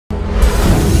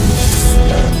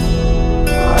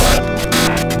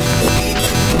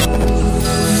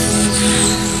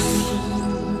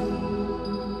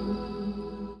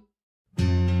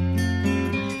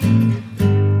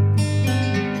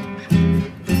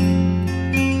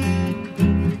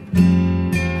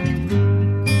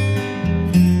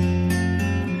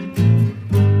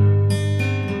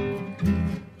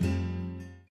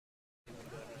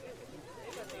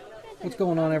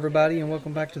going on, everybody, and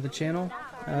welcome back to the channel.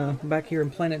 I'm back here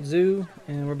in Planet Zoo,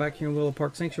 and we're back here in Willow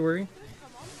Park Sanctuary.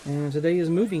 And today is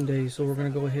moving day, so we're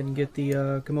going to go ahead and get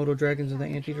the Komodo dragons and the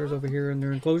Anteaters over here in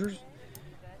their enclosures.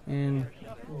 And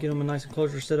get them a nice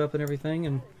enclosure set up and everything,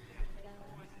 and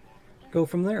go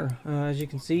from there. As you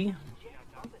can see,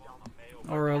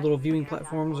 our little viewing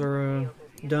platforms are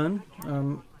done.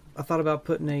 I thought about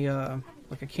putting a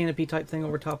like a canopy type thing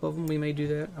over top of them. We may do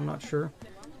that, I'm not sure.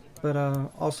 But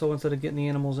also, instead of getting the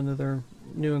animals into their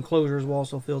new enclosures, we'll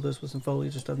also fill this with some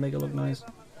foliage just to make it look nice.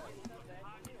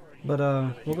 But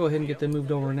we'll go ahead and get them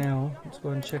moved over now. Let's go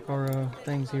ahead and check our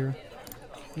things here.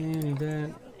 And need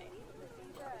that.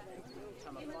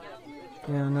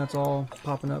 Yeah, and that's all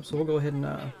popping up. So we'll go ahead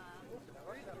and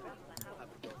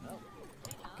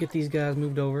get these guys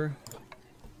moved over.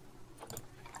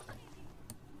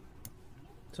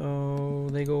 So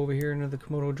they go over here into the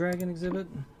Komodo dragon exhibit.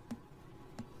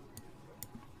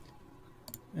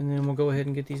 And then we'll go ahead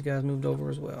and get these guys moved over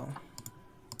as well.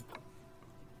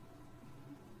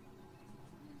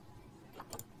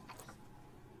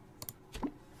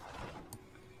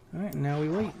 Alright, now we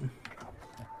wait.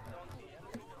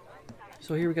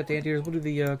 So here we got the Anteaters. We'll do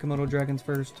the Komodo dragons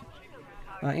first.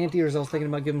 Anteaters, I was thinking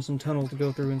about giving them some tunnels to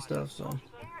go through and stuff, so.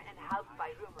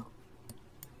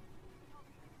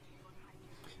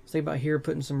 Say about here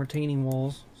putting some retaining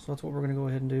walls. So that's what we're going to go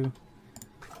ahead and do.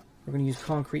 We're going to use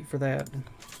concrete for that.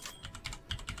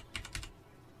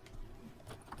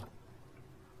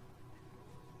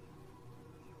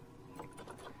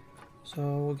 So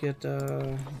we'll get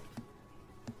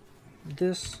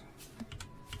this.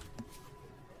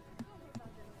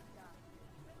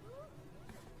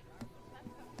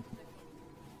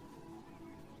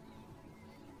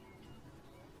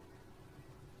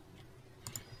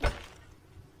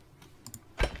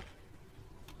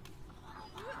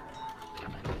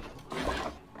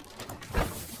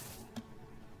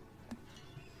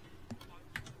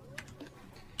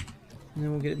 And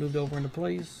then we'll get it moved over into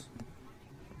place.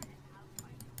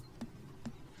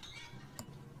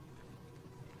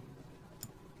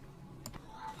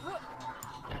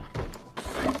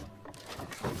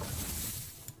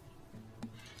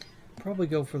 Probably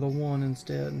go for the one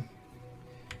instead.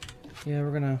 Yeah,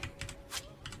 we're gonna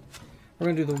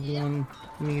do the 1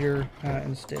 meter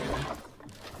instead.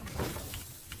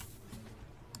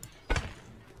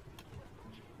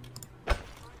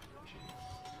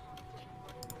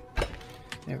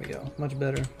 There we go, much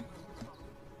better.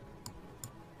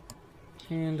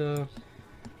 And we'll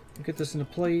get this into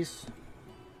place.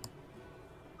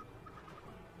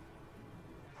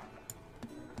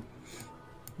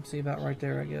 Let's see, about right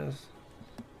there, I guess.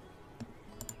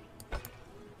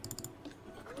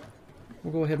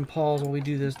 We'll go ahead and pause while we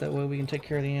do this, that way we can take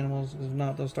care of the animals, because if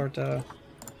not, they'll start to...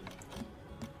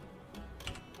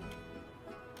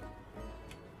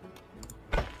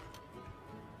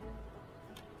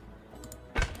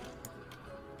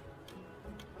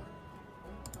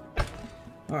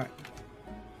 Alright.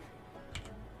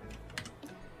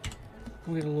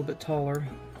 We'll get a little bit taller.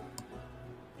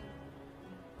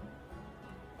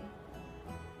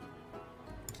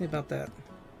 See about that.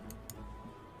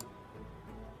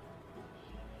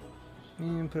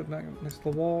 And put it back next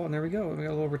to the wall, and there we go. We got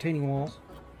little retaining walls.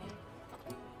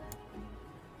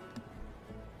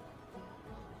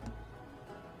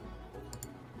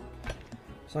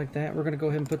 Just like that. We're going to go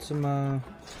ahead and put some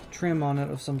trim on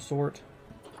it of some sort.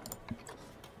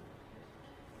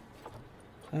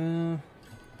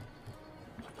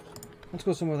 Let's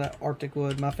go somewhere with that Arctic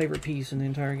wood. My favorite piece in the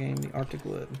entire game, the Arctic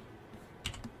wood.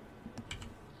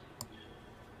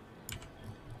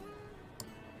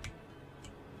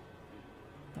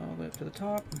 All the way up to the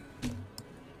top.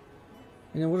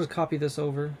 And then we'll just copy this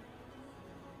over.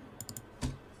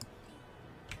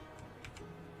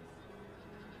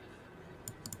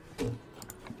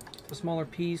 A smaller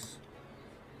piece.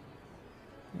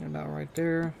 And about right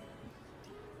there.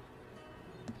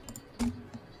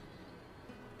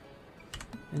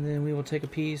 And then we will take a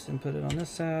piece and put it on this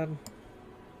side.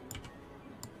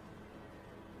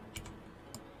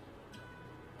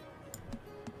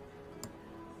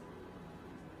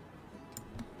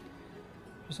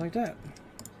 Just like that.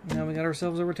 Now we got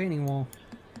ourselves a retaining wall.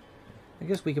 I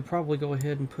guess we could probably go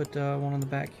ahead and put one on the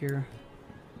back here.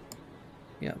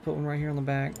 Yeah, put one right here on the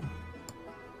back.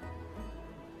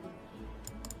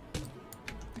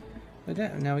 Like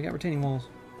that. And now we got retaining walls.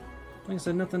 Like I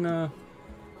said, nothing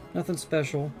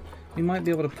special. We might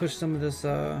be able to push some of this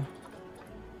put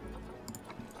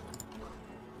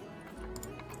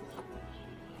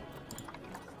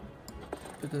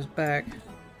this back.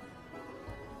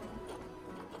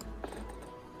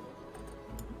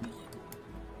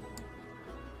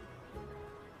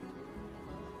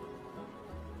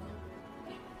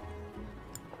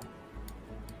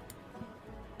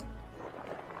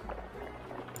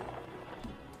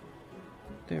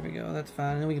 we go, that's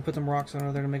fine. And then we can put some rocks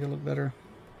under there to make it look better.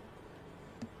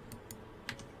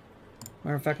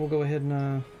 Matter of fact, we'll go ahead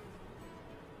and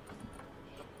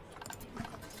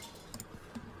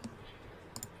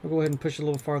push it a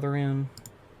little farther in.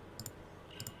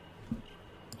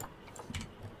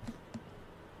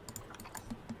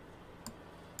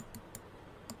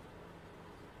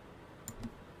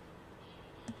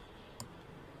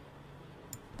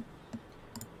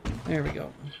 There we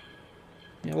go.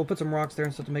 Yeah, we'll put some rocks there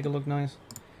and stuff to make it look nice.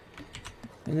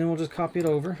 And then we'll just copy it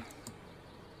over.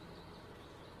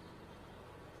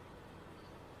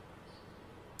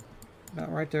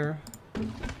 About right there.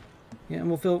 Yeah, and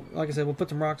we'll fill, like I said, we'll put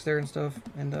some rocks there and stuff,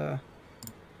 and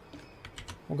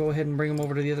we'll go ahead and bring them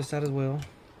over to the other side as well.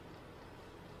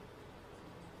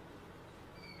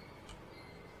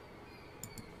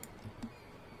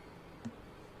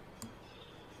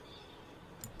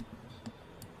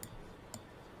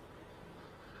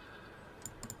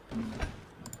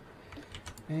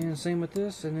 And same with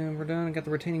this, and then we're done and got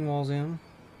the retaining walls in.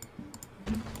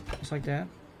 Just like that.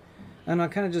 And I'll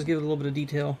kind of just give it a little bit of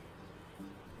detail.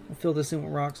 I'll fill this in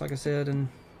with rocks, like I said, and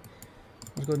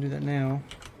let's go and do that now.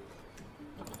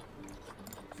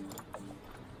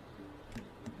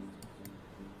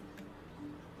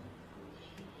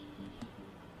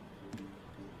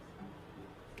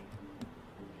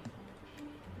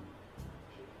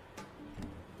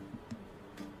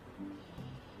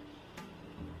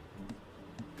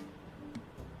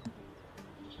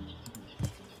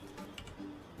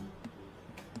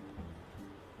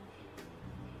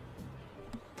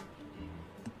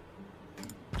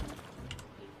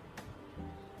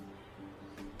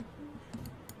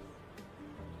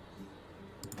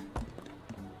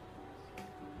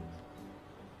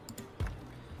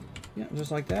 Yeah,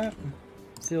 just like that.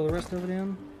 Fill the rest of it in.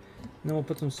 And then we'll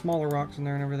put some smaller rocks in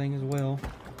there and everything as well.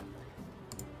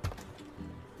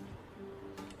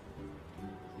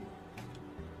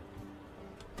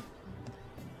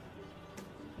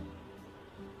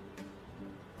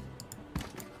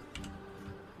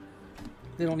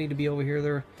 They don't need to be over here.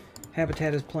 Their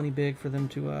habitat is plenty big for them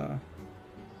to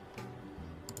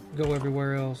go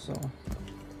everywhere else, so.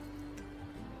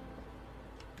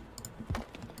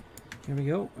 Here we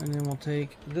go, and then we'll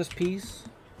take this piece,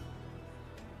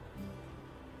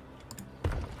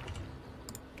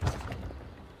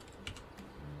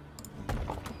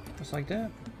 just like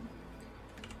that.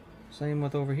 Same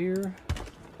with over here.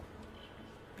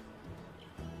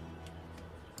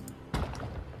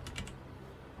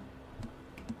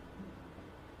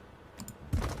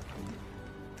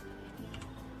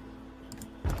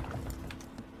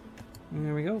 And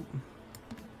there we go.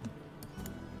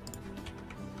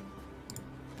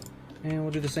 And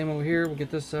we'll do the same over here. We'll get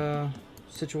this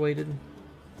situated.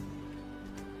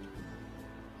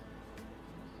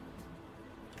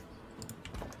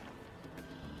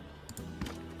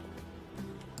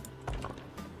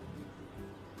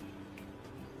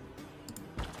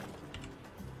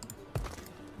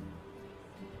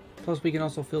 Plus we can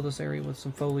also fill this area with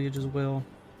some foliage as well.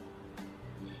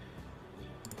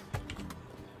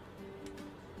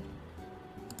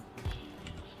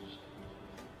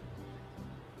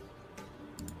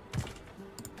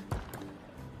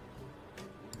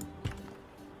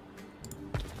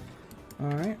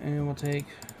 Alright, and we'll take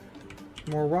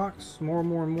more rocks, more and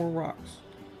more rocks.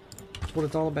 That's what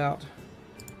it's all about.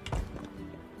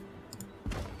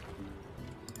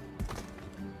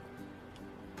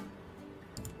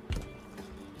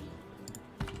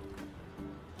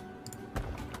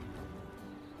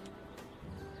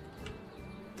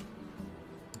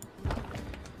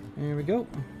 There we go.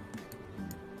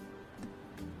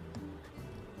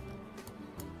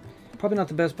 Probably not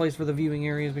the best place for the viewing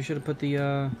areas. We should have put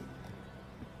the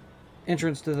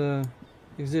entrance to the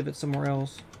exhibit somewhere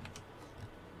else.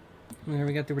 And there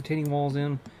we got the retaining walls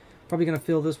in. Probably going to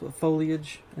fill this with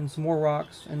foliage and some more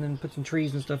rocks, and then put some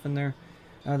trees and stuff in there.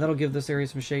 That'll give this area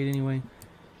some shade anyway.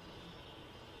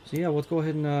 So yeah, let's go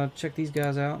ahead and check these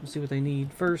guys out and see what they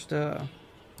need. First,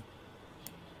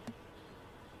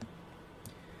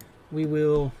 we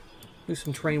will do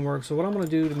some terrain work. So what I'm going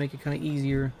to do to make it kind of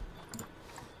easier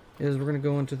is we're going to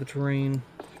go into the terrain,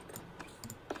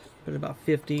 put it about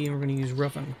 50, and we're going to use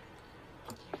roughing.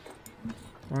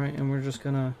 Alright, and we're just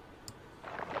going to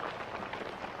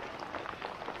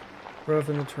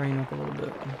roughen the terrain up a little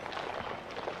bit.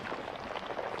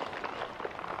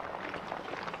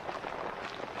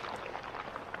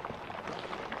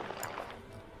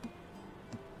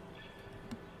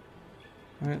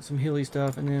 Alright, some hilly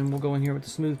stuff, and then we'll go in here with the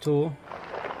smooth tool.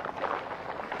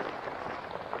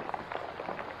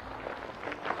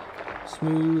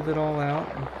 Smooth it all out.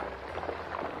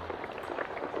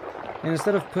 And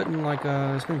instead of putting like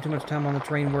spending too much time on the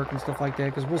terrain work and stuff like that,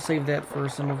 because we'll save that for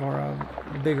some of our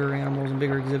bigger animals and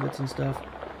bigger exhibits and stuff.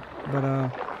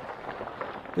 But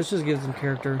this just gives them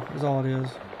character, is all it is.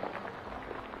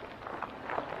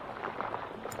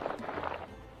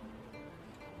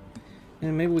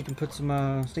 And maybe we can put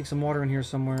some stick some water in here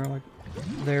somewhere, like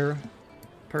there.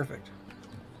 Perfect.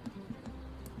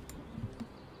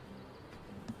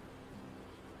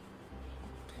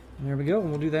 And there we go, and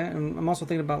we'll do that. And I'm also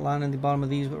thinking about lining the bottom of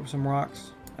these with some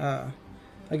rocks.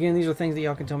 Again, these are things that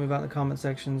y'all can tell me about in the comment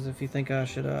sections if you think I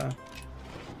should,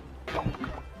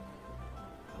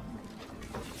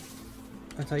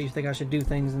 that's how you think I should do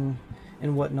things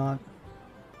and whatnot.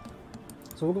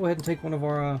 So we'll go ahead and take one of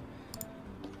our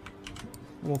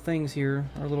little things here,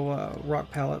 our little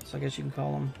rock pallets, I guess you can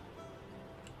call them.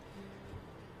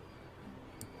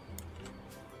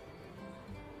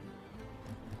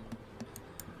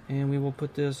 And we will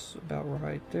put this about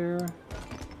right there.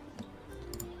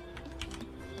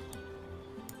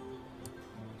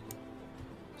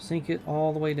 Sink it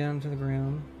all the way down to the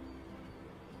ground.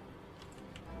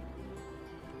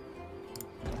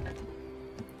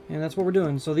 And that's what we're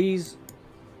doing. So these,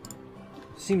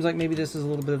 seems like maybe this is a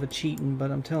little bit of a cheating,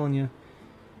 but I'm telling you,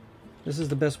 this is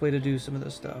the best way to do some of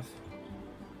this stuff.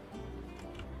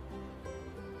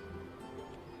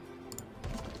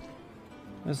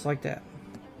 Just like that.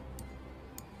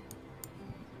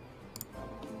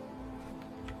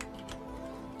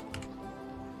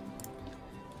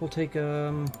 We'll take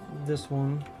this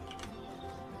one,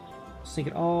 sink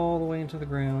it all the way into the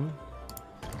ground.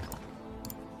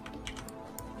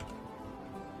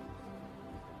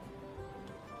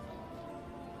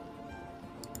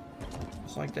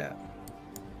 Just like that.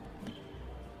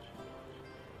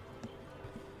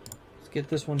 Let's get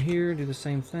this one here, do the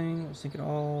same thing. We'll sink it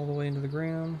all the way into the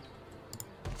ground.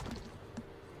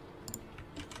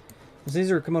 As these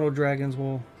are Komodo dragons,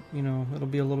 well, you know, it'll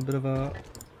be a little bit of a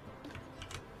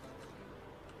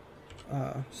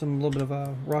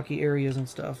rocky areas and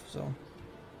stuff, so.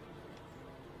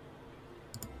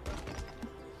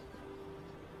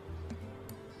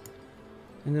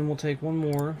 And then we'll take one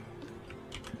more.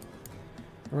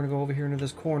 We're going to go over here into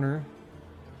this corner.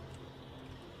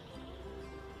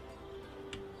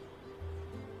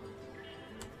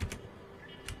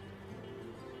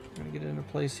 I'm going to get it into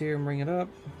place here and bring it up.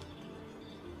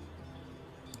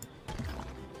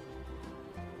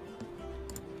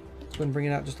 Let's go ahead and bring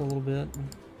it out just a little bit.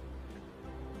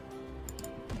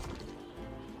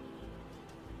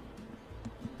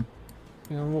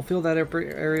 And we'll fill that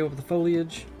area with the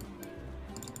foliage.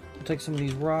 We'll take some of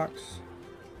these rocks.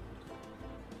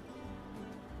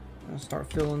 I'll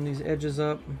start filling these edges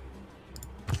up.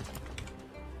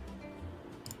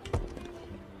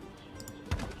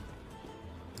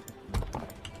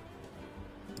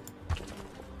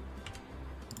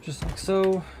 Just like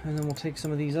so. And then we'll take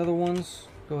some of these other ones.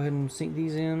 Go ahead and sink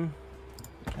these in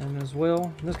and as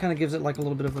well. This kind of gives it like a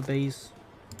little bit of a base.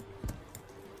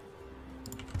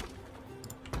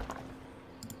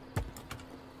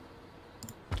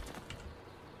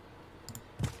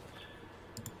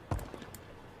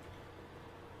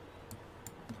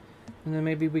 And then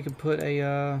maybe we can put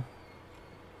a,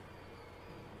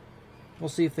 we'll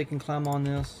see if they can climb on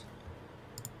this.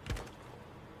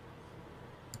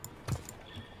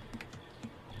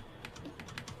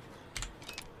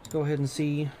 Let's go ahead and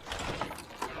see.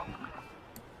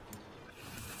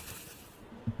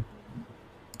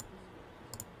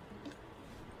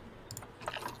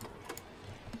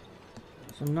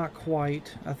 So not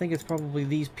quite. I think it's probably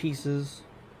these pieces.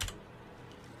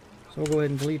 So we'll go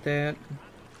ahead and delete that.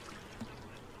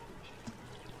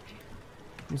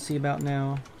 And see about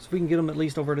now. So if we can get them at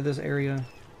least over to this area.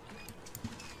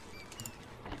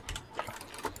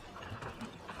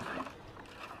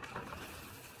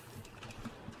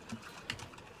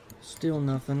 Still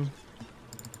nothing.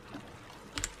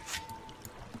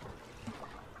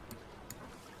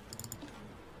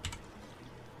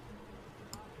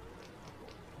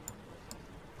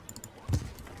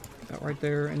 About right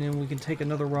there, and then we can take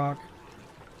another rock.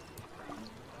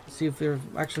 See if they're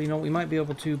actually, you know, we might be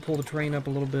able to pull the terrain up a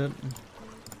little bit.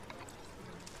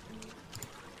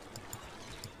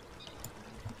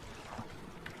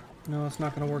 No, it's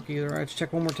not going to work either. Alright, let's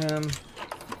check one more time.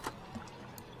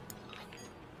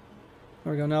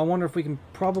 There we go. Now I wonder if we can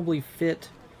probably fit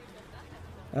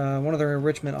one of their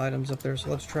enrichment items up there,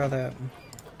 so let's try that.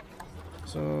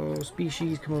 So,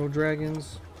 species, Komodo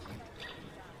dragons.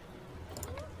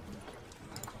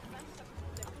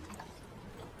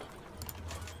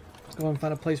 Let's go and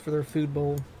find a place for their food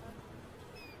bowl.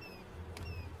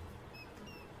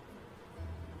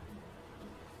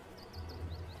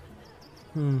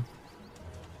 The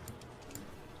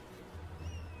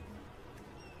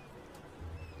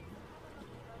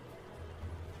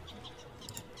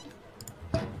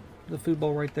food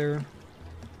bowl right there.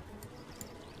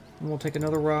 And we'll take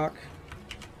another rock.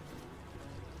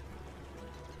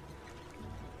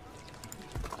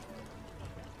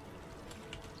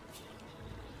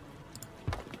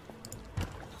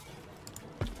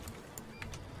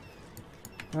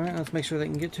 Alright, let's make sure they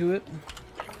can get to it.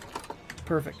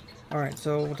 Perfect. Alright,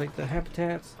 so we'll take the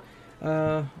habitats.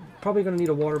 Probably going to need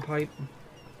a water pipe.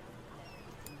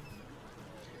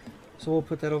 So we'll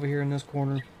put that over here in this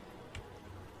corner.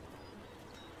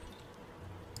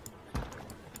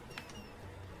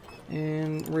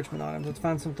 And enrichment items. Let's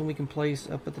find something we can place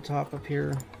up at the top up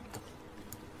here.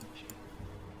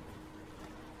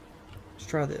 Let's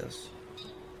try this.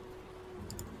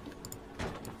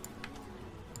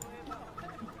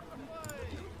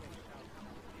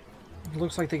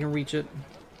 Looks like they can reach it.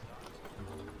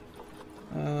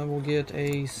 We'll get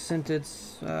a scented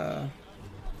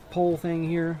pole thing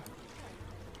here.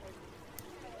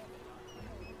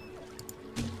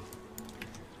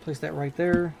 Place that right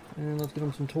there, and let's get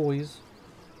them some toys.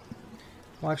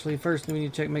 Well, actually, first we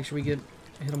need to check, make sure we hit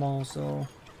them all. So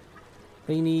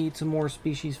they need some more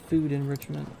species food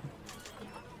enrichment.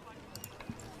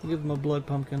 We'll give them a blood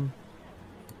pumpkin.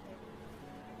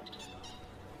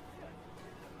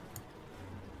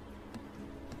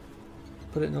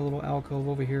 Put it in a little alcove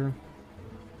over here.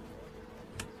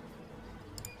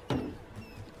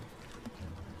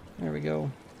 There we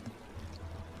go.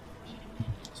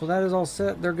 So that is all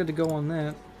set. They're good to go on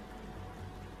that.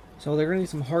 So they're going to need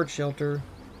some hard shelter.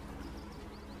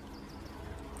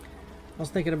 I was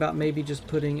thinking about maybe just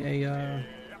putting a...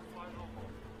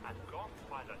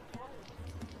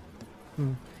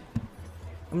 I'm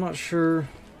not sure.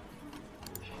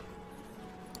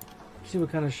 See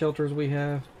what kind of shelters we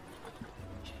have.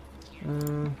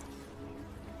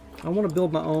 I want to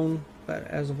build my own, but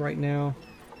as of right now,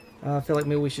 I feel like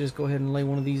maybe we should just go ahead and lay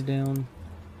one of these down.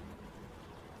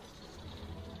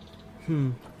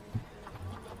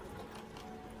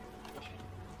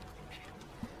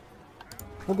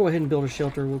 We'll go ahead and build a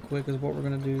shelter real quick is what we're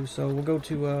going to do. So we'll go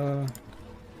to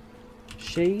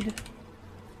shade.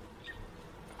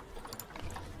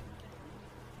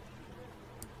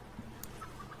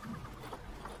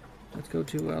 Let's go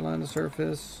to line the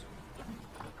surface.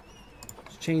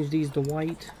 Let's change these to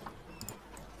white.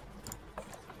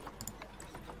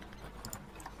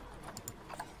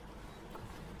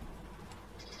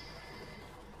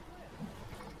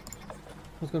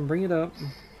 I was going to bring it up.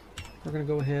 We're going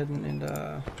to go ahead and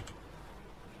we're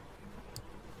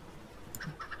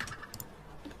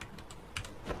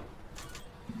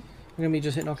going to be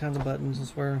just hitting all kinds of buttons, I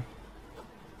swear.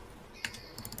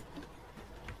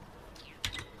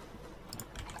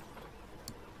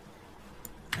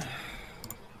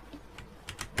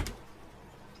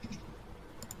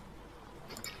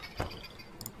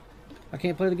 I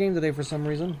can't play the game today for some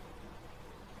reason.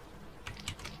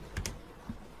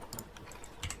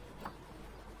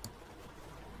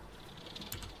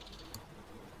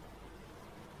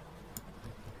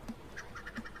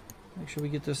 Make sure we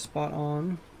get this spot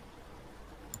on.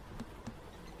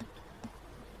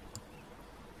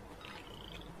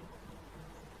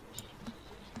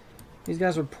 These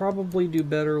guys would probably do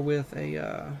better with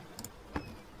a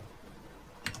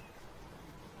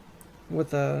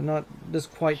not this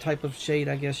quite type of shade,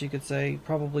 I guess you could say.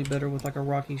 Probably better with like a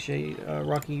rocky shade,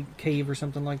 rocky cave or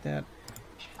something like that.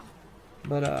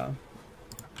 But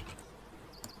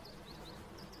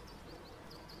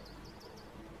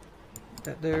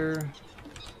that there.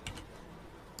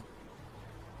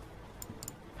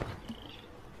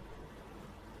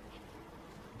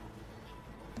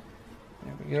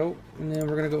 There we go. And then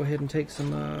we're gonna go ahead and take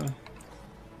some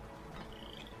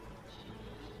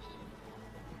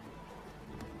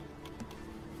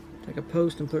take a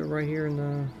post and put it right here in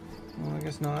the... Well, I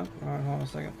guess not. Alright, hold on a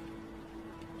second.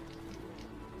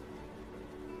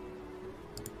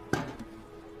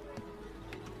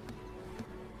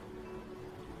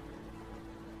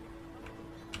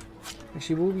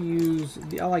 Actually, we'll use...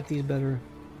 I like these better.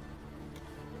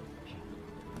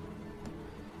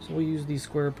 So we'll use these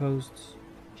square posts.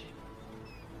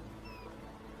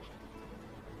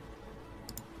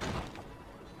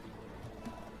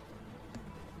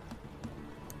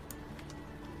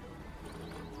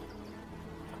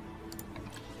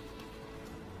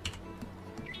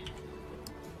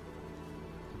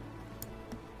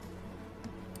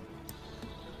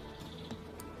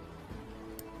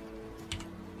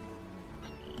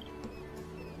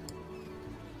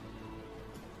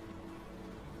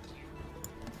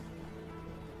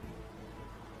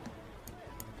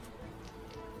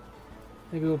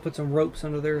 Maybe we'll put some ropes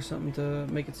under there or something to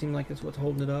make it seem like it's what's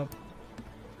holding it up.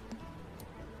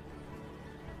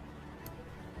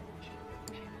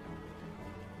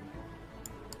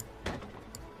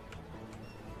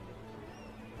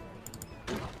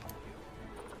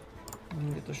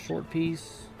 And get the short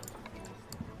piece.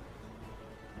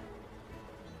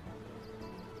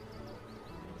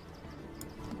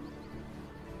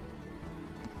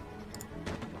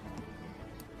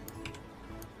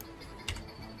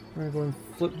 We're going to go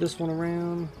and flip this one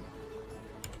around.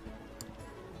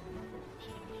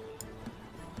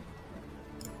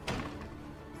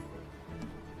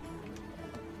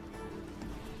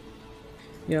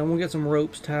 Yeah, and we'll get some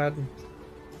ropes tied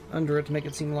under it to make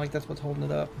it seem like that's what's holding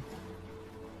it up.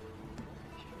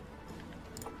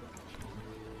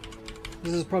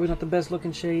 This is probably not the best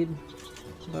looking shade,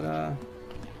 but I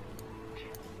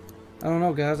don't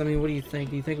know, guys. I mean, what do you think?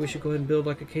 Do you think we should go ahead and build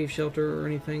like a cave shelter or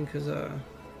anything? Because I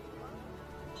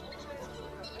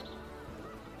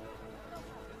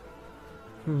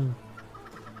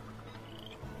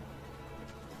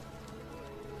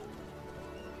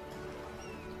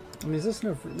mean, is this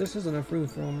enough? This is enough room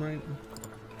for them, right?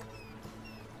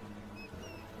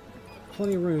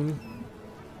 Plenty of room.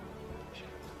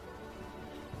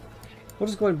 We'll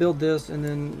just go ahead and build this, and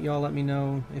then y'all let me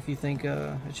know if you think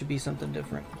it should be something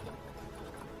different.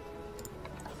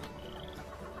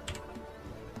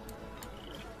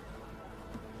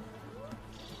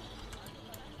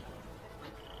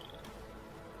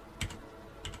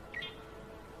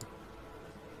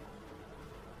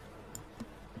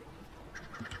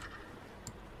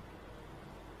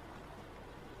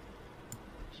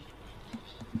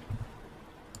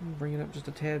 Bring it up just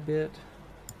a tad bit.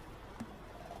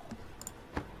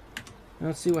 Now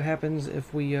let's see what happens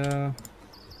if we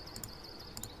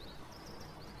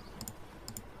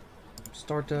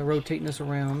start rotating this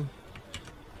around.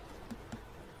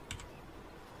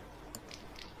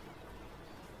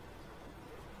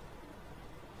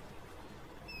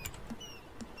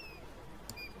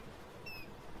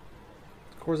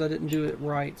 Of course, I didn't do it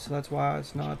right, so that's why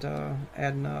it's not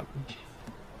adding up.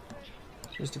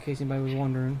 Just in case anybody was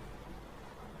wondering.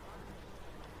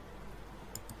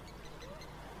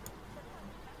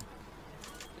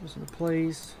 This into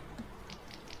place.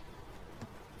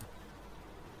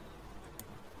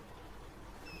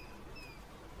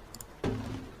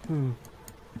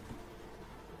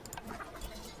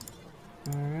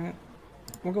 Alright.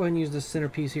 We'll go ahead and use this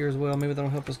centerpiece here as well. Maybe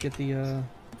that'll help us get the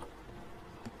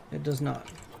it does not.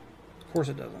 Of course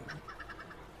it doesn't.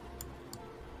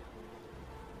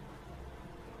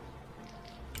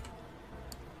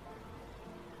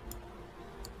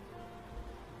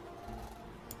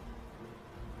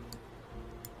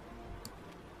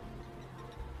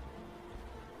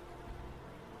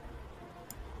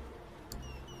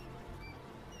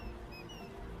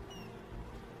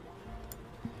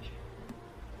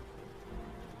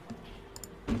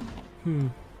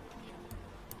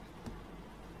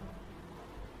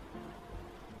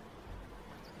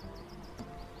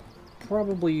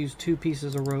 Probably use 2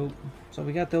 pieces of rope. So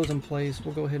we got those in place.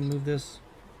 We'll go ahead and move this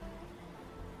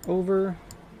over,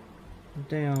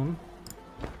 down.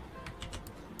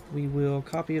 We will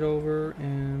copy it over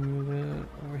and move it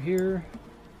over here.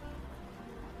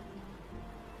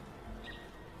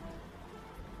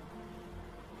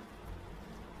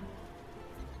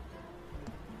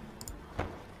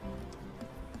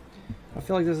 I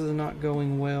feel like this is not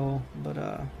going well,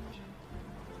 but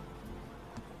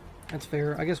that's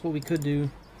fair. I guess what we could do,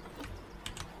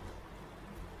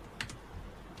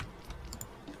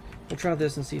 we'll try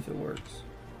this and see if it works.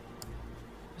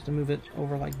 Just to move it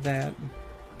over like that.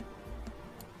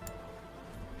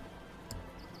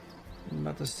 And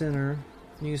about the center.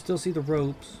 And you can still see the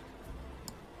ropes.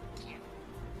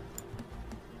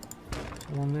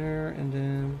 One there, and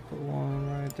then put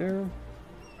one right there.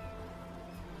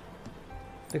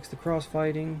 Fix the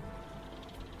crossfighting.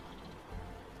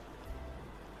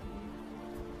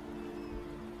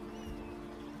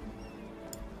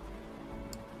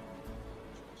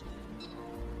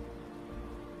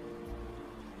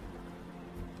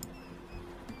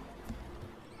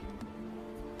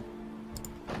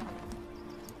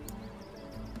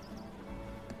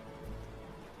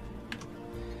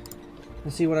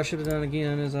 And see, what I should have done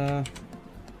again is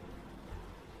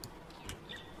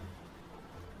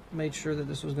made sure that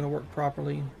this was going to work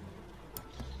properly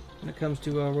when it comes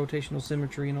to rotational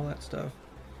symmetry and all that stuff.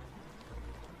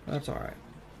 That's alright.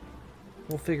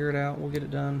 We'll figure it out. We'll get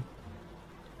it done.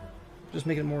 Just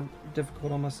make it more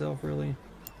difficult on myself, really.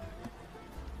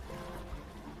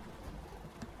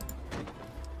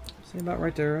 See, about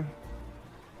right there.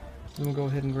 And we'll go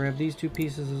ahead and grab these two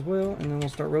pieces as well, and then we'll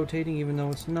start rotating even though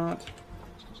it's not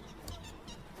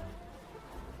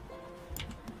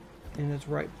in its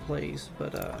right place,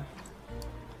 but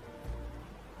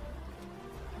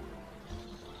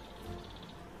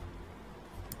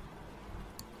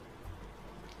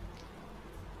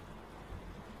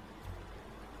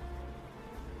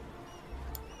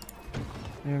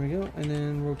there we go, and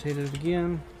then rotate it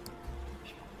again.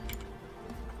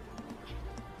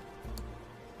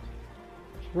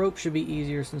 Rope should be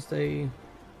easier since they,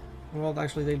 well,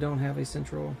 actually they don't have a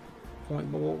central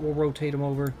point, but we'll rotate them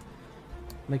over,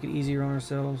 make it easier on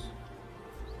ourselves.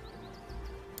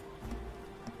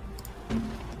 There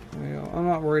we go. I'm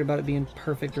not worried about it being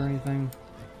perfect or anything.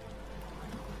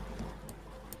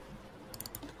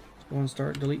 Let's go and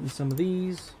start deleting some of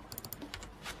these.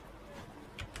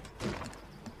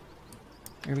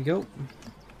 There we go.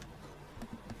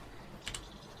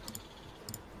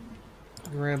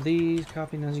 Grab these,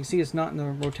 copy. Now as you can see, it's not in the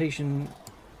rotation,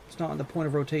 it's not in the point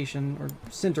of rotation or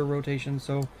center rotation,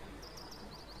 so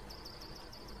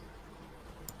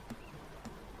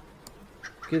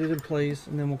get it in place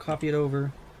and then we'll copy it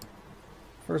over.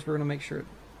 First we're going to make sure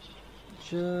it's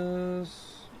just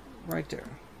right there.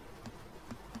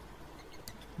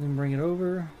 Then bring it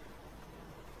over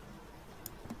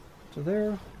to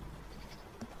there.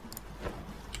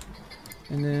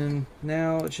 And then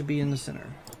now it should be in the center.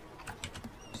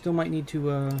 Still might need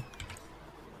to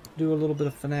do a little bit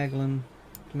of finagling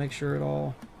to make sure it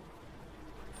all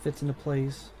fits into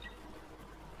place.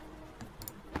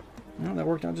 No, that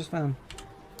worked out just fine.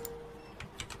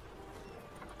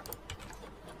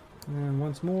 And then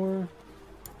once more,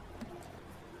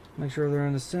 make sure they're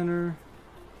in the center.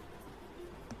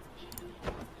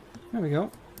 There we go.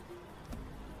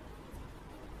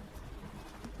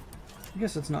 I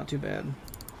guess it's not too bad.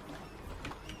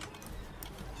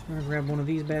 I'm gonna grab one of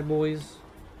these bad boys.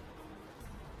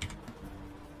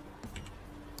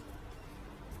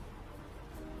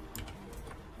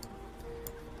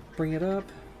 Bring it up.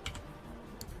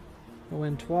 Go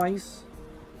in twice.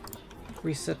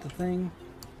 Reset the thing.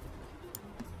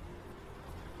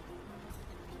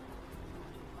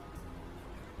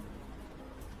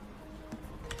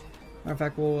 Matter of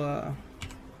fact, we'll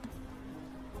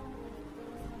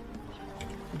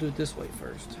do it this way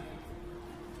first.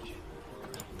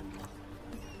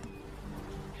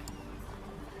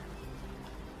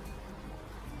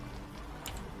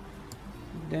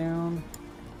 Down.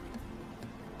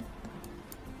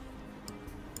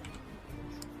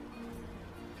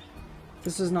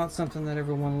 This is not something that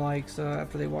everyone likes.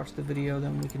 After they watch the video,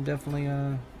 then we can definitely,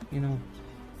 you know,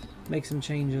 make some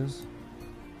changes.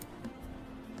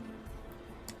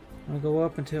 I'm gonna go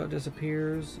up until it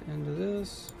disappears into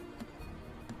this.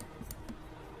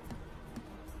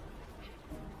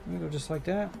 I'm gonna go just like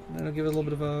that. That'll give it a little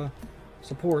bit of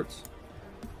supports.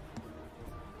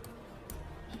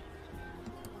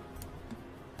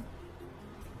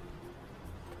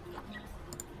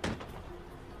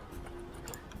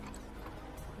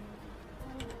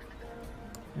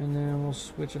 And then we'll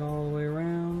switch it all the way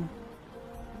around.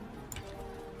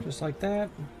 Just like that.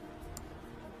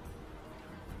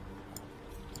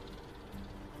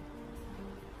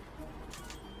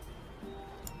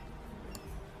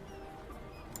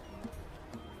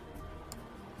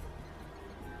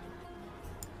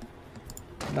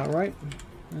 About right.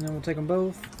 And then we'll take them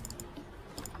both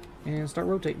and start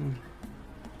rotating.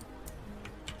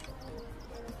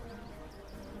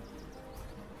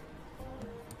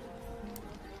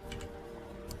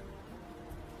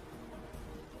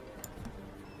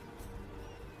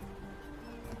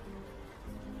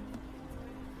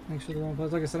 Make sure they're all in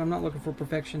place. Like I said, I'm not looking for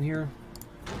perfection here.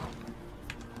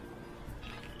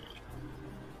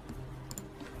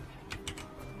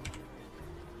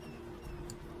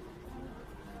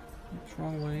 Oops,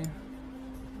 wrong way.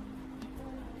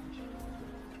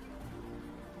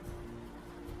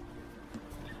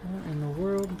 What in the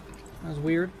world? That was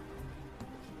weird.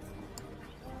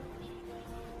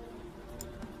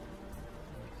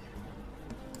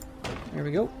 There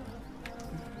we go.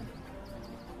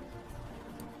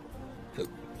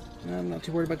 I'm not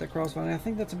too worried about that crossbody. I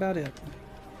think that's about it.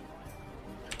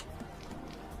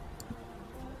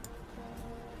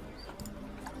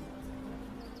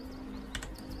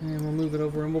 And we'll move it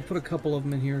over and we'll put a couple of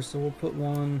them in here. So we'll put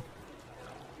one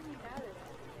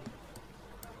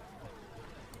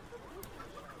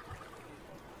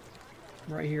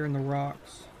right here in the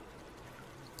rocks.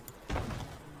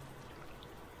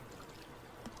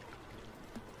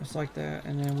 Just like that.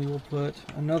 And then we will put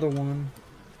another one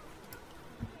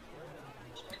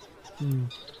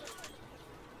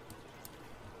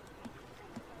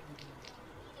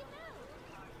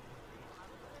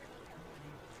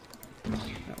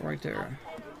right there.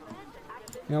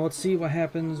 Now let's see what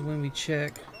happens when we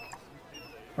check.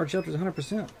 Hard shelter is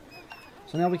 100%.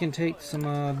 So now we can take some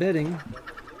bedding,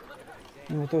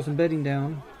 and we'll throw some bedding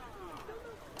down.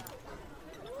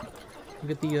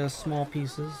 We'll get the small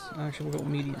pieces. Actually, we'll go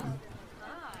medium.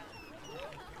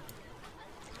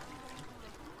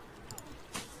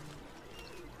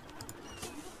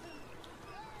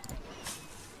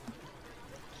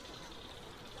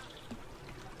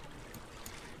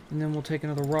 And then we'll take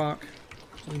another rock.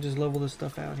 So we can just level this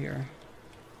stuff out here.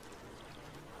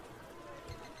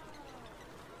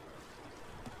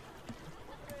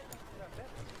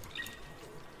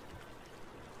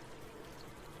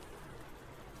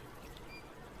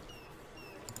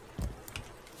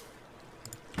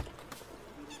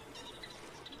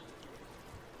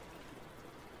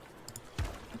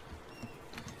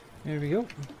 There we go.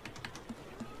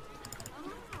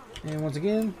 And once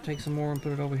again, take some more and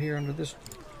put it over here under this.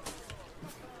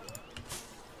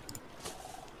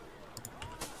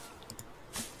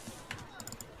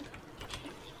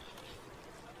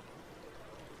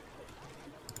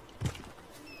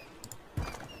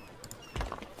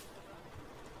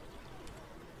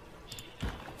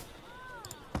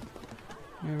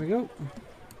 There we go.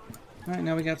 Alright,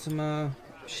 now we got some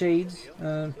shades.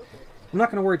 I'm not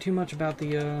going to worry too much about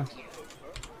the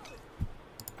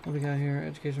what we got here.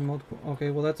 Education multiple. Okay,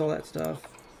 well that's all that stuff.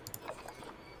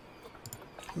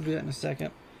 We'll do that in a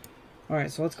second.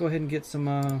 Alright, so let's go ahead and get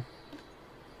some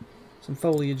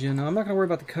foliage in. Now, I'm not going to worry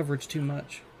about the coverage too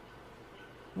much.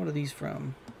 What are these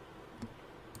from?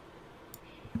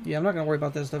 Yeah, I'm not going to worry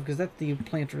about that stuff because that's the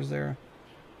planters there.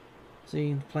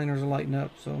 See, the planters are lighting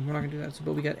up, so we're not going to do that. So,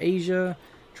 but we got Asia,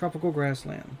 tropical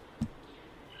grassland.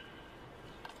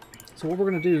 So what we're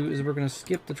going to do is we're going to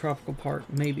skip the tropical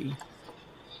part, maybe.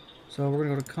 So we're going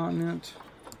to go to continent,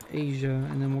 Asia,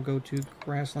 and then we'll go to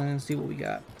grassland and see what we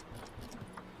got.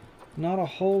 Not a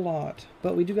whole lot,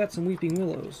 but we do got some weeping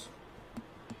willows.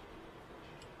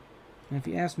 And if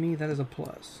you ask me, that is a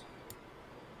plus.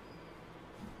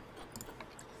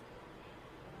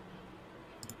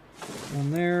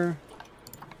 One there.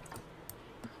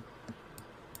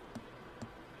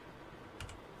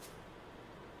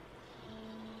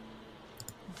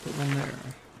 Put one there.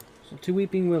 So 2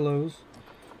 weeping willows.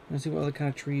 Let's see what other kind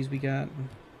of trees we got.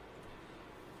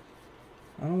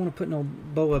 I don't want to put no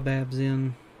baobabs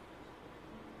in.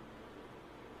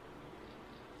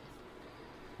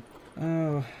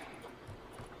 Oh.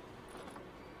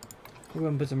 We're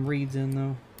going to put some reeds in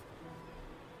though.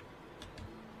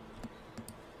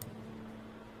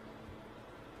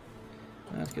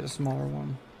 Let's get a smaller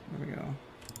one. There we go.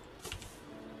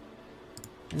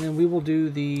 And then we will do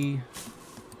the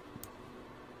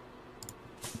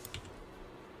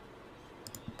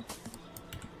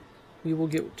we will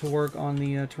get to work on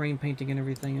the terrain painting and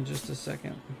everything in just a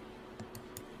second.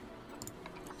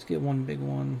 Let's get one big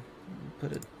one.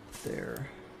 Put it there.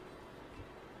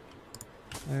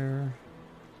 There.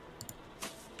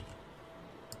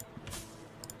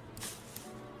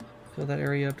 Fill that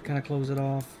area up to kind of close it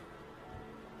off.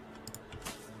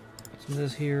 Put some of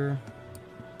this here.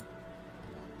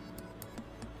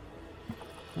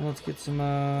 And let's get some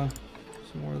more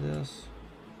of this.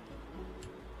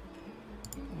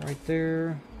 Right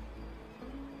there.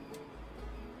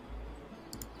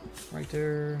 Right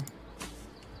there.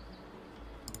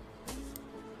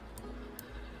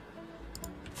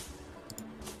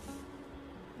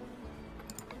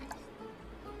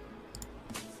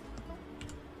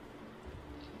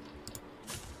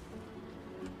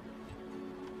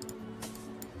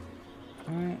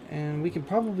 Alright, and we can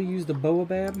probably use the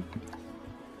baobab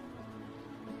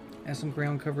as some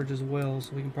ground coverage as well,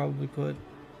 so we can probably put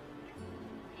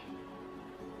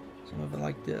some of it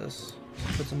like this.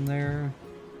 Put some there,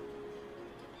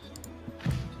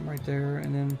 some right there,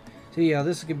 and then, so yeah,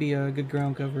 this could be a good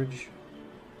ground coverage,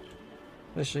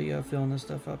 especially filling this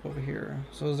stuff up over here.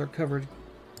 So as our coverage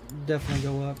definitely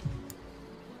go up.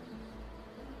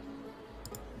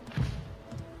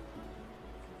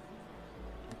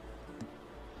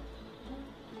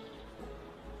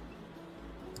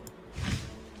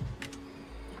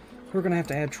 We're gonna have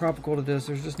to add tropical to this.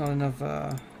 There's just not enough.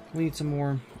 We need some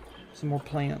more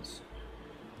plants.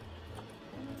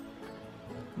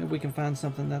 Maybe we can find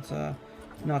something that's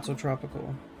not so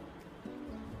tropical.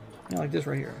 You know, like this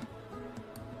right here.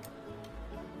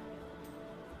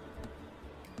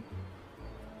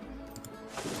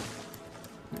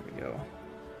 There we go.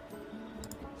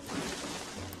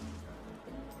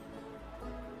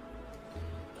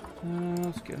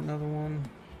 Let's get another one.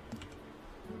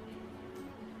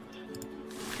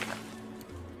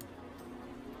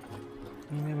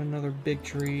 And we have another big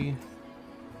tree.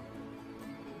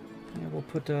 we'll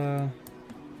put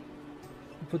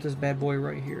this bad boy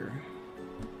right here.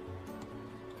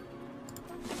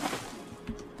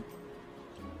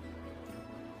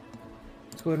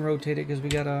 Let's go ahead and rotate it because we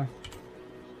gotta.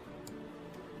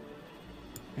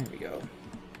 There we go.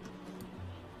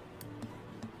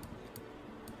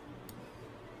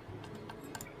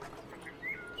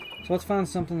 So let's find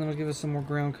something that'll give us some more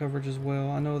ground coverage as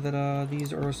well. I know that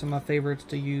these are some of my favorites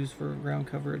to use for ground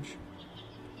coverage.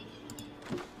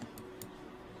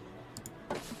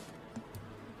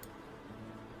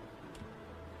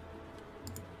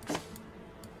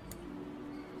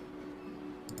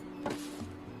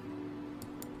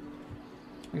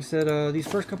 Like I said, these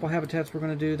first couple habitats we're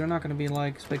going to do, they're not going to be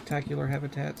like spectacular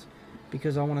habitats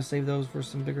because I want to save those for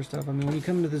some bigger stuff. I mean, when you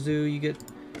come into the zoo, you get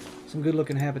some good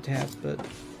looking habitats, but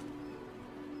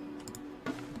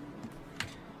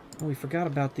oh, we forgot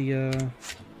about the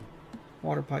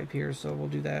water pipe here, so we'll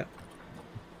do that.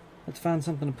 Let's find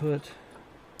something to put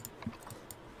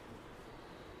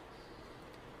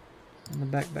in the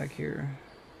back here.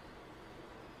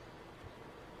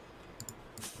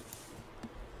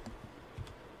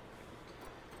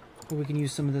 We can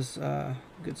use some of this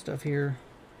good stuff here.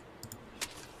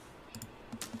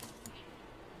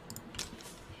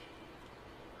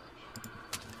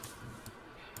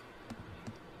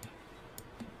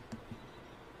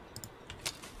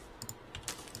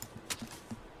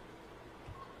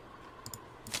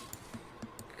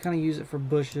 Kind of use it for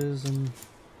bushes and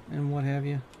what have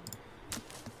you.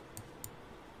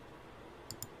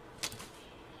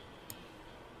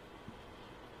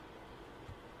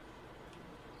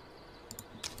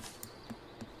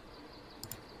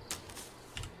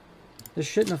 This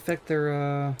shouldn't affect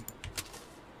their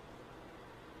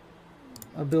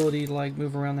ability to like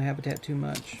move around the habitat too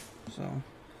much. So,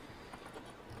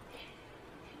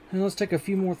 and let's take a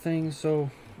few more things.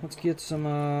 So let's get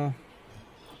some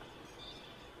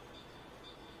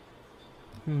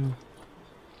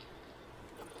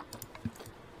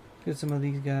get some of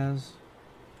these guys.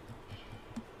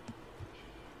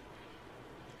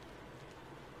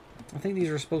 I think these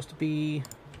are supposed to be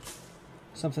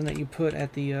something that you put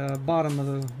at the bottom of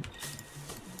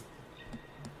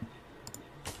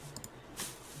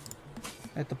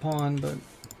the pond, but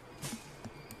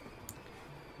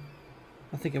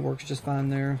I think it works just fine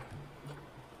there.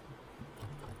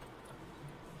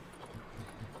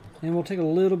 And we'll take a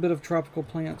little bit of tropical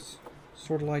plants,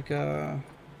 sort of like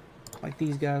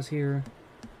these guys here,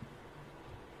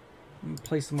 and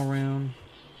place them around.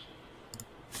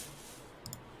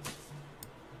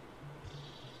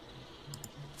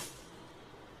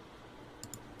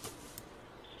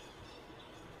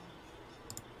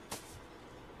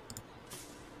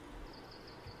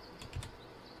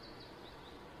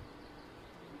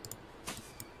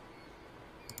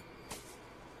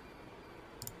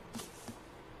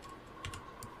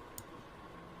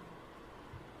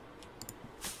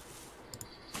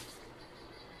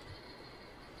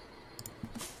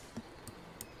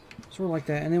 Sort of like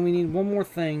that, and then we need one more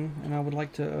thing, and I would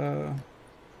like to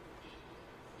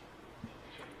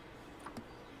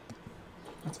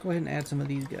let's go ahead and add some of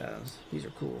these guys. These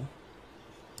are cool.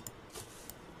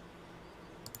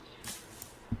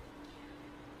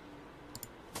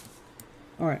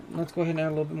 Alright, let's go ahead and add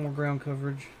a little bit more ground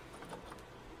coverage.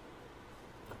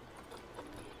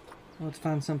 Let's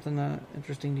find something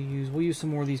interesting to use. We'll use some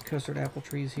more of these custard apple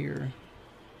trees here.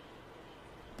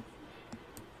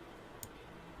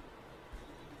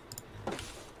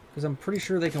 Because I'm pretty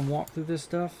sure they can walk through this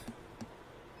stuff.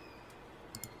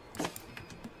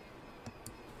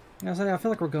 I feel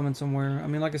like we're going somewhere. I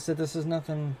mean, like I said, this is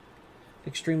nothing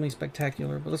extremely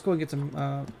spectacular. But let's go and get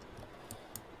some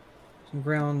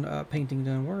ground painting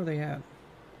done. Where are they at?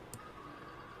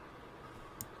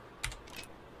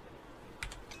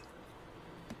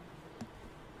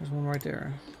 There's one right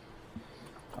there.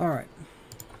 Alright.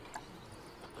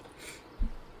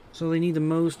 So they need the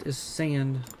most is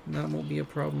sand. That won't be a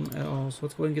problem at all. So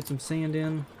let's go ahead and get some sand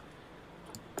in.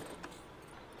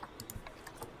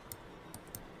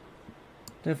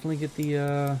 Definitely get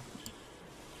the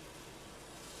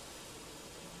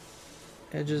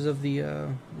edges of the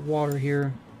water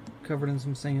here covered in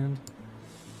some sand.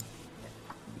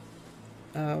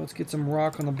 Let's get some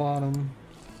rock on the bottom.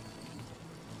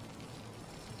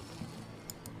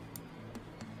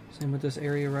 Same with this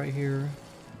area right here.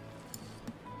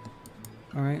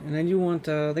 Alright, and then you want,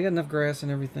 they got enough grass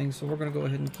and everything, so we're going to go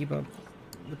ahead and keep up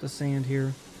with the sand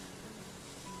here.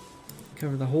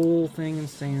 Cover the whole thing in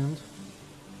sand.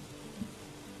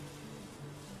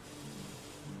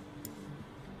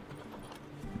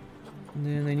 And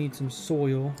then they need some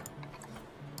soil.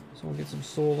 So we'll get some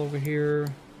soil over here.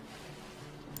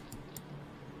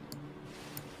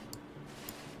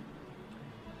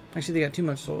 Actually, they got too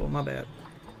much soil. My bad.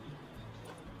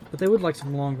 But they would like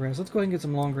some long grass. Let's go ahead and get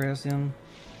some long grass in.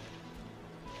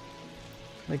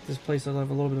 Make this place have a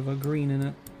little bit of a green in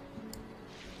it.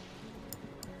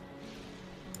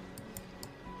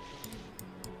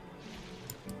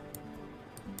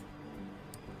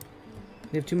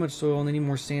 They have too much soil and they need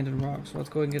more sand and rock. So let's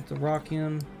go ahead and get the rock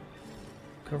in.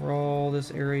 Cover all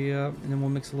this area up, and then we'll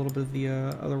mix a little bit of the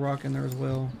other rock in there as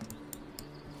well.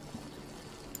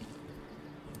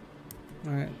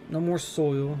 Alright, no more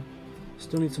soil.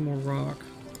 Still need some more rock.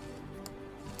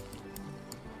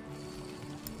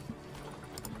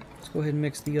 Let's go ahead and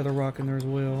mix the other rock in there as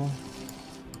well.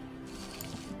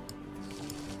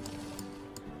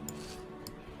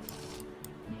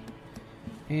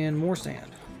 And more sand.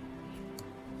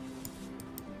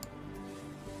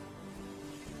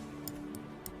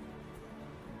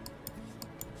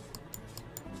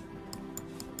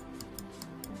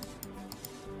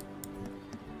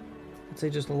 Say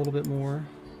just a little bit more.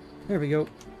 There we go.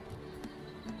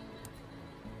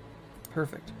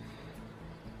 Perfect.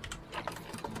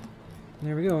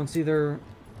 There we go. And see, can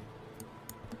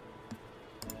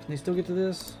they still get to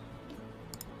this?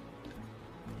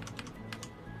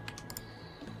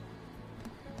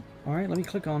 Alright, let me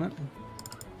click on it.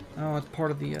 Oh, it's part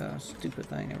of the stupid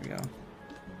thing. There we go.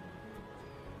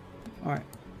 Alright.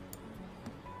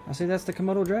 I say that's the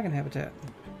Komodo dragon habitat.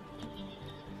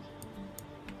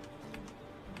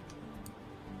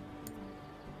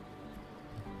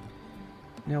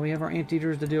 Now we have our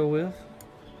anteaters to deal with.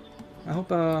 I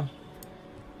hope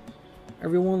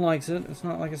everyone likes it. It's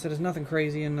not, like I said, it's nothing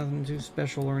crazy and nothing too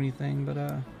special or anything, but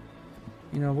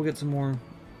you know, we'll get some more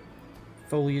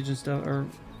foliage and stuff, or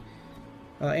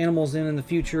animals in the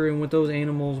future, and with those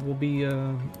animals will be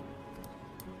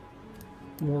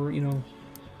more, you know.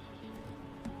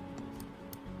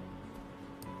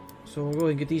 So we'll go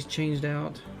ahead and get these changed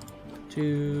out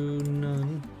to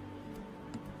none.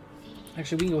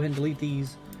 Actually, we can go ahead and delete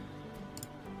these.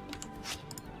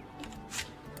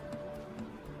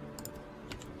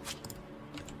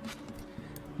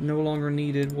 No longer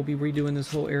needed. We'll be redoing this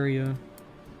whole area.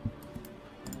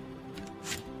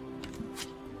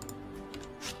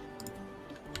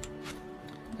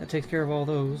 That takes care of all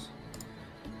those.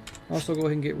 Also, go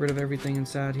ahead and get rid of everything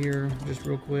inside here, just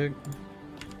real quick.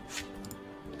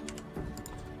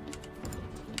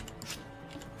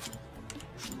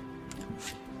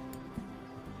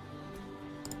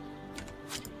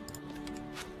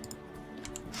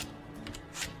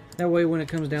 That way, when it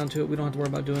comes down to it, we don't have to worry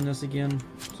about doing this again,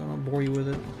 so I don't bore you with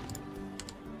it.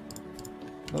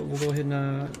 But we'll go ahead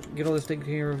and get all this taken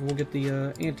care of. We'll get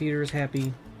the anteaters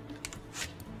happy,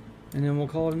 and then we'll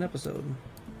call it an episode.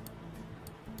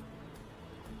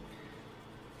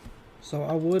 So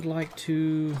I would like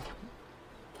to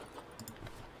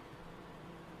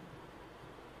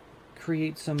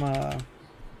create some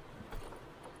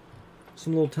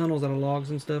little tunnels out of logs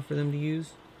and stuff for them to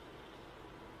use.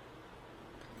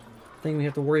 Thing we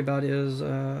have to worry about is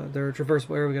their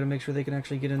traversable area. We got to make sure they can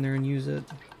actually get in there and use it.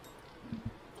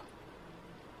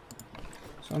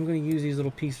 So I'm going to use these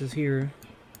little pieces here.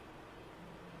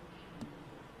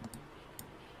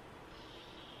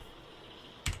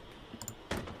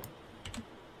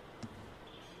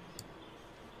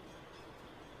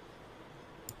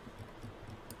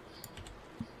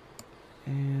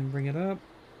 And bring it up.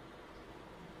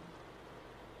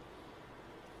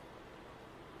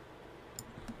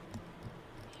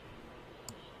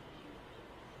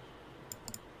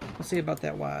 Let's see about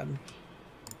that wide.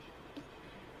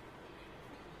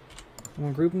 I'm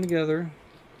going to group them together.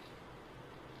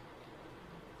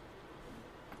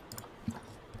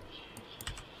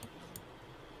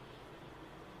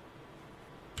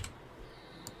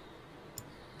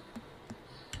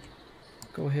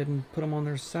 Go ahead and put them on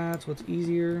their side so it's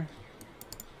easier.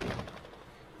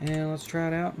 And let's try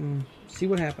it out and see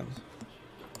what happens.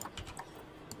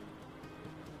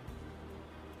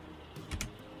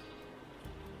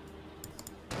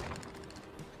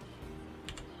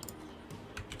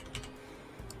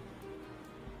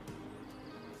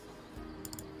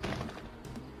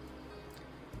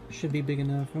 Should be big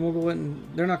enough, and we'll go ahead and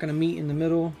they're not going to meet in the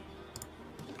middle.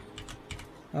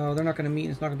 They're not going to meet,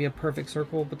 and it's not going to be a perfect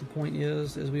circle, but the point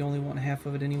is we only want half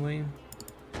of it anyway.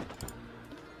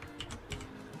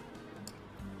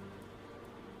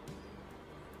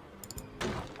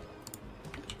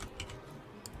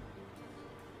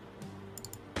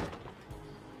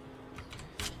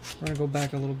 We're going to go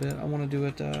back a little bit. I want to do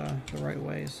it the right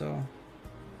way, so.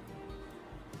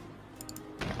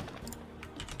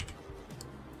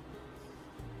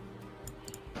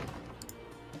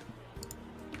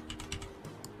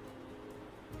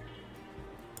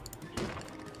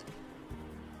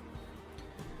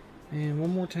 And one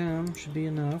more time should be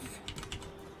enough.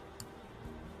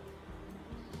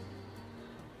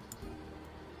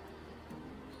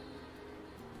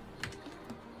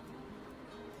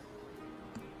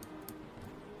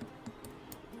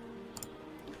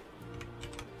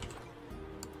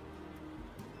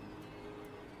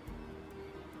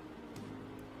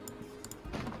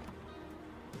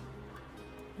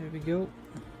 There we go.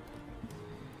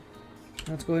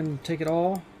 Let's go ahead and take it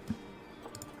all.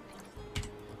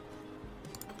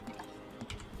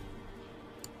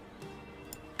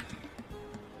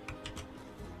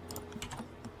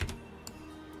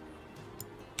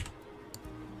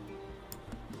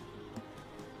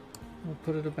 We'll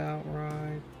put it about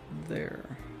right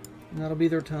there. And that'll be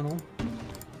their tunnel.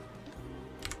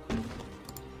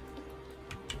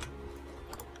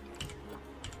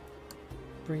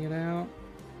 Bring it out.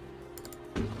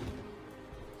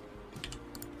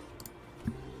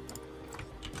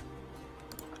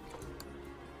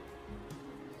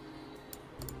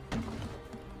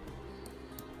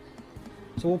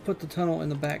 So we'll put the tunnel in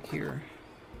the back here.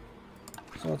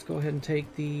 So let's go ahead and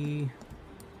take the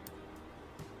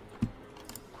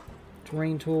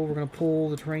terrain tool. We're going to pull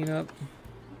the terrain up.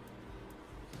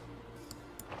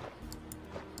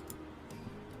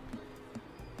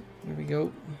 There we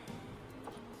go.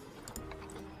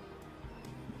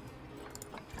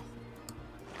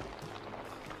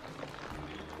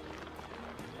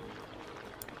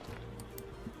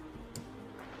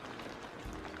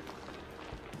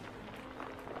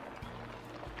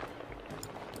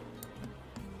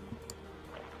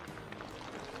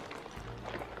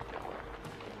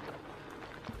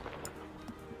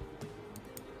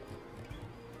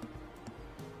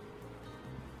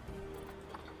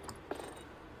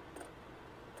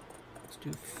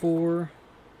 Do 4.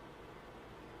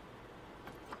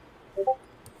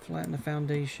 Flatten the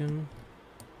foundation.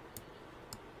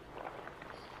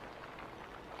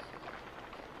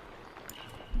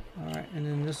 Alright, and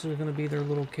then this is going to be their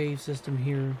little cave system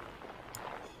here.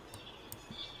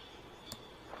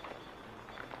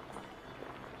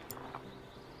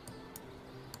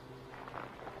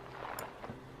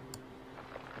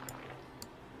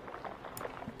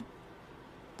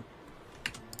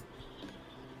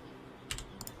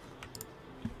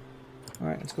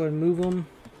 Alright, let's go ahead and move them.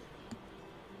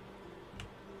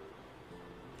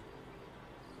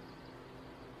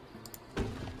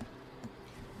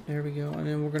 There we go. And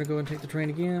then we're going to go and take the train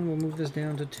again. We'll move this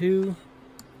down to 2.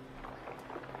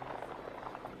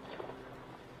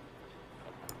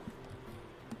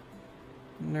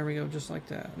 And there we go, just like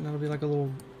that. And that'll be like a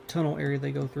little tunnel area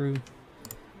they go through.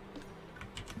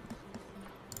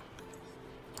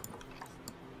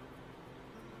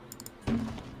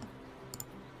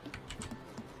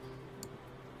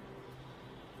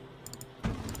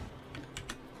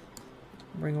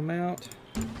 Bring them out.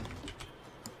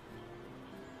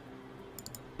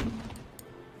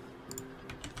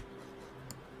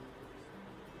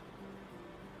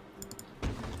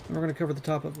 And we're going to cover the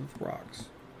top of it with rocks.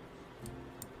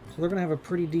 So they're going to have a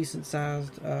pretty decent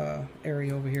sized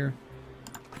area over here.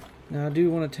 Now I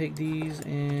do want to take these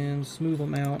and smooth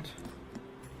them out.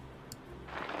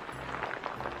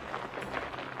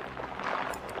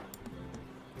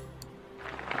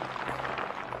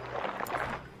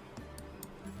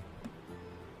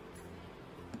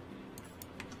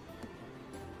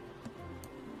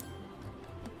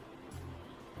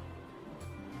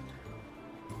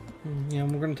 Yeah,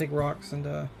 and we're going to take rocks and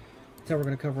that's how we're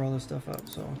going to cover all this stuff up.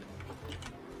 So,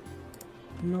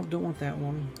 nope, don't want that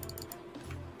one.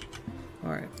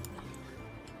 Alright.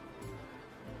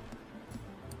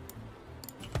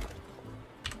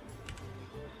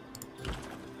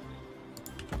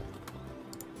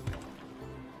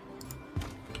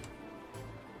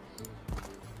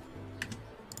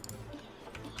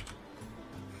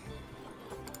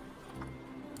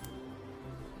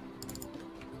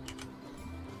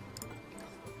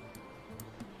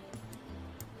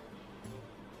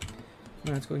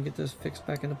 Alright, let's go and get this fixed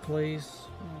back into place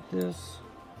like this.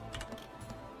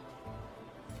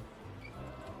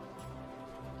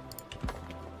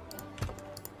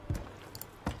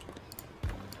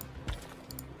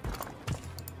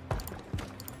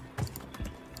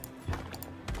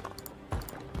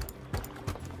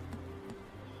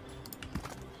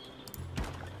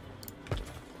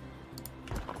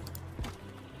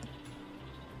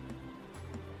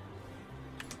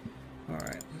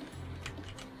 Alright.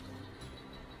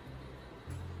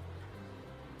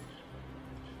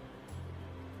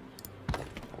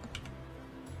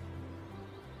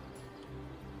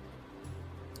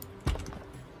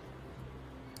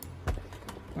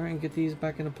 Alright, and get these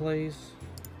back into place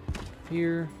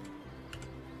here.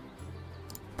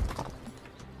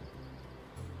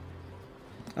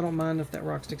 I don't mind if that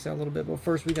rock sticks out a little bit, but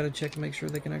first we got to check to make sure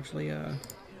they can actually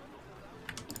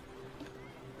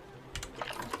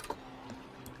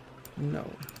no.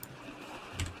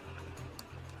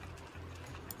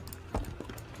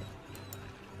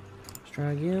 Let's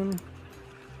try again.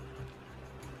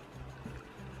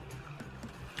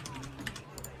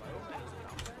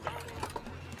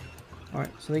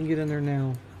 Alright, so they can get in there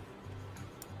now.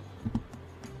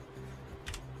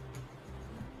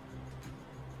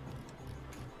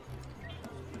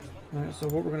 Alright, so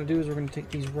what we're going to do is we're going to take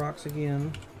these rocks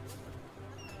again.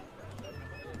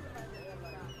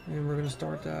 And we're going to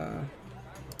start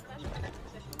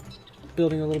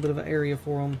building a little bit of an area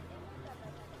for them.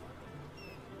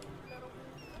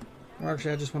 Or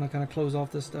actually, I just want to kind of close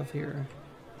off this stuff here.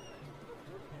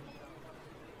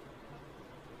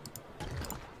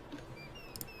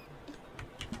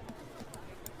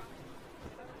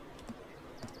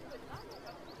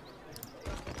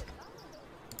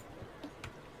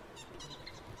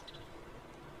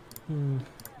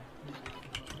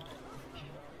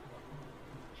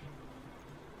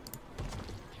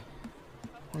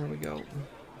 There we go.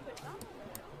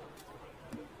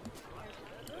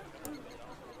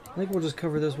 I think we'll just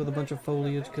cover this with a bunch of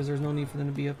foliage because there's no need for them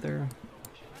to be up there.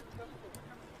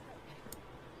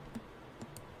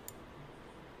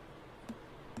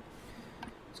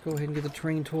 Let's go ahead and get the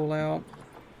terrain tool out.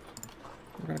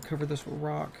 We're going to cover this with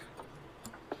rock.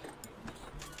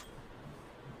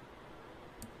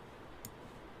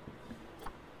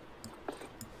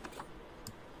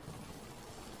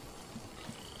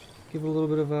 Give it a little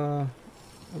bit of a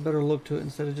better look to it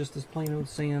instead of just this plain old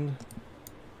sand.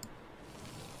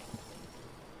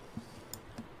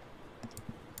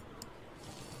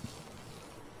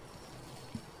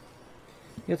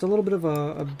 Yeah, it's a little bit of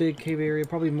a big cave area,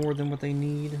 probably more than what they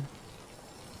need,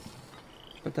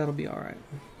 but that'll be alright.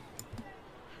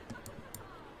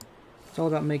 It's all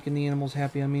about making the animals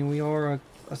happy. I mean, we are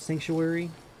a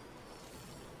sanctuary,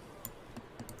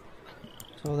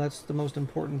 so that's the most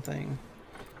important thing.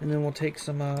 And then we'll take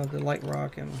some the light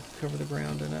rock and cover the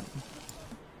ground in it.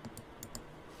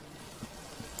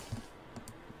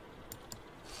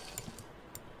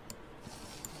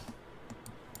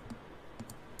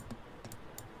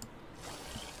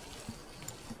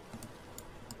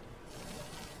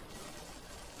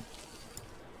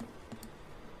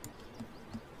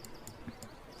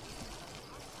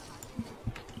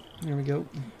 There we go.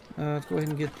 Let's go ahead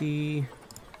and get the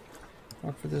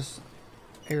rock for this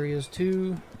areas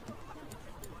too.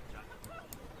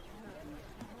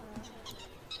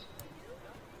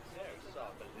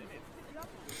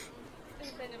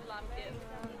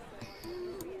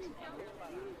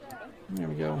 There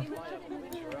we go.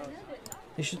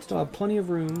 They should still have plenty of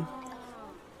room.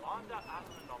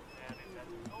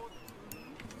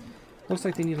 Looks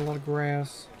like they need a lot of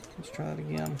grass. Let's try that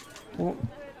again. Well,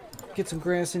 get some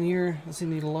grass in here. Let's see,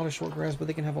 they need a lot of short grass, but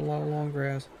they can have a lot of long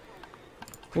grass.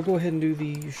 We'll go ahead and do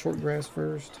the short grass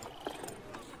first.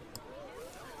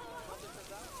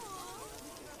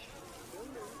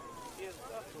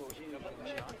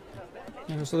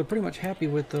 So they're pretty much happy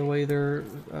with the way their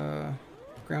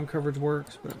ground coverage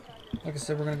works, but like I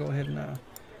said, we're going to go ahead and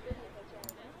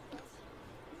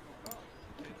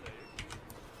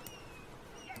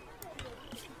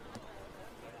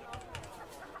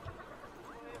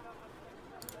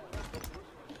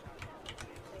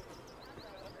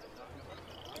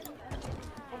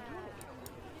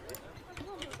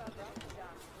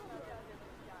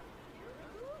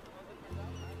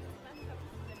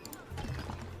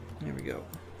there we go.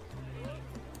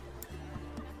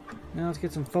 Now let's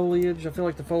get some foliage. I feel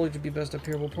like the foliage would be best up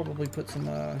here. We'll probably put some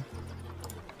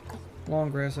long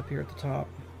grass up here at the top.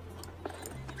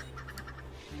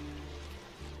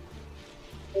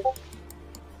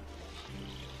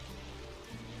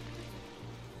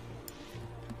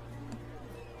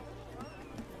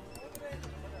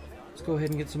 Let's go ahead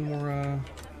and get some more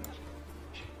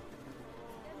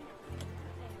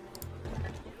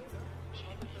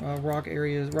rocky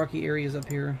areas up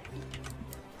here.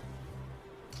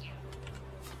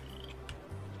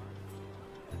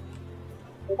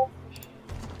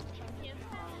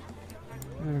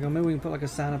 There we go. Maybe we can put like a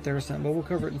sign up there or something, but we'll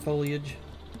cover it in foliage.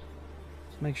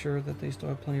 Just make sure that they still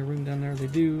have plenty of room down there. They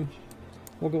do.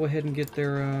 We'll go ahead and get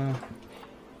their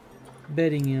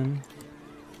bedding in.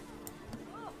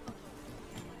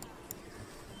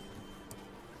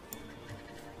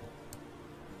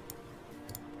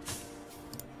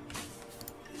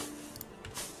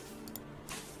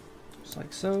 Just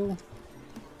like so.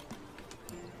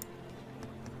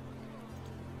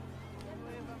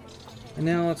 And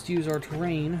now let's use our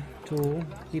terrain tool.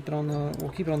 We'll keep it on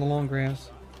the long grass.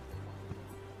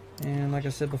 And like I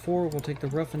said before, we'll take the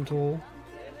roughen tool,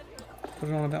 put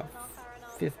it on about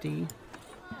 50,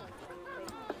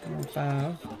 on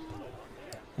 5,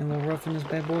 and we'll roughen this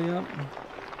bad boy up.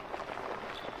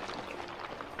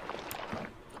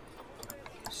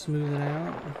 Smooth it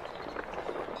out.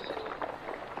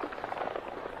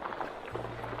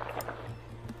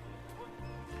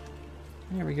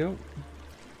 There we go.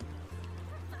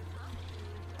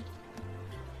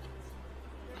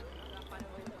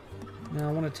 Now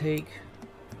I want to take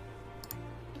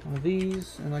one of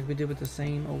these, and like we did with the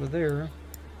same over there,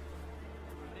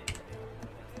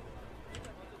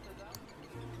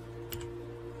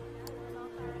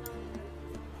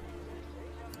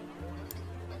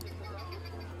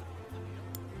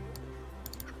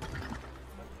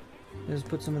 just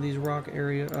put some of these rocky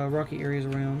areas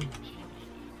around.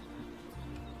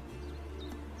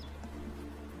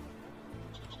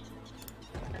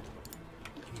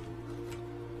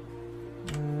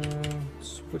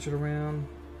 Switch it around.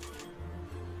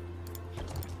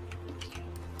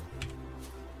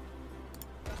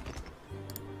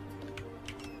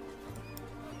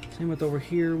 Same with over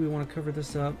here, we want to cover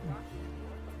this up.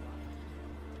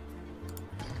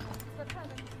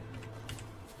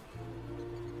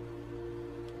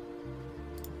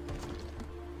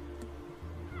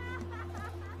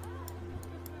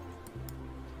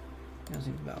 That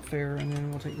seems about fair, and then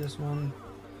we'll take this one.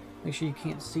 Make sure you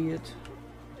can't see it.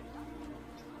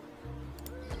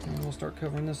 And we'll start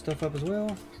covering this stuff up as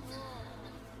well.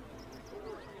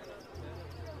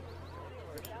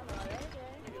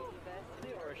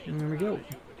 And there we go.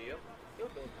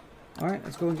 Alright,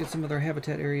 let's go and get some of their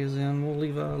habitat areas in. We'll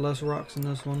leave less rocks in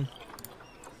this one.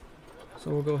 So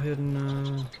we'll go ahead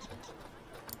and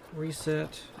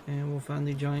reset, and we'll find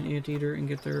the giant anteater and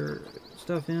get their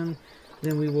stuff in.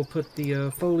 Then we will put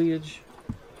the foliage.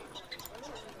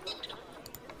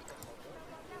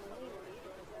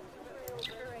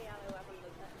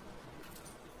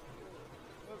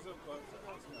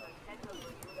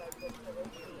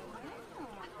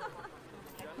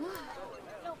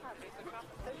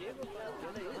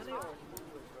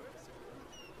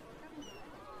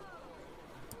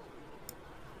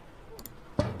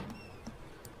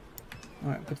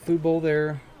 Alright, put the food bowl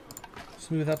there.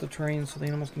 Smooth out the terrain so the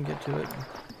animals can get to it.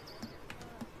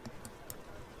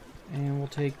 And we'll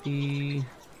take the...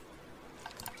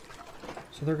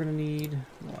 So they're going to need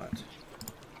what?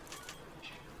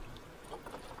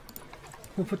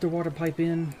 We'll put the water pipe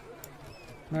in.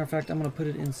 Matter of fact, I'm going to put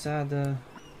it inside the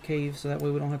cave so that way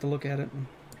we don't have to look at it.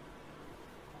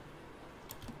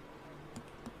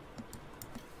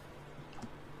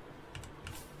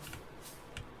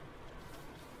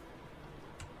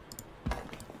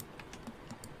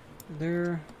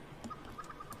 There.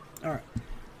 Alright.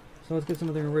 So let's get some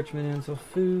of the enrichment in. So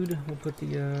food, we'll put the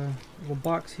little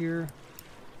box here.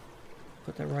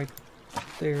 Put that right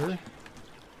there.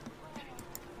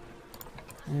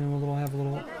 And we'll have a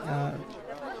little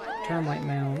termite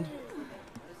mound.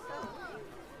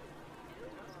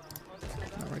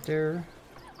 Right there.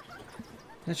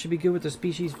 That should be good with the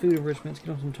species food enrichments. Get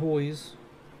them some toys.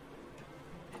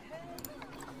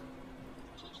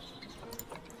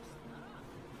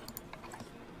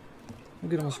 We'll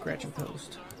get them a scratching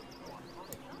post.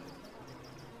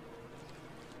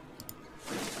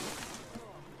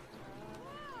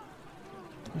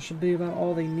 That should be about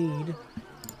all they need.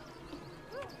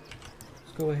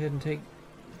 Let's go ahead and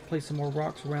place some more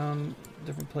rocks around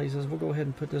different places. We'll go ahead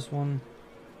and put this one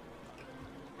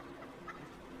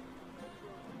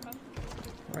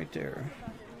right there.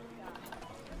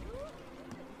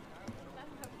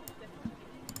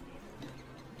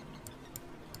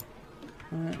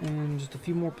 And just a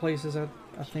few more places. I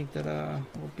think that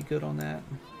will be good on that.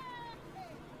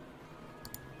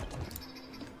 I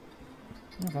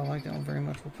don't know if I like that one very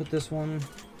much. We'll put this one.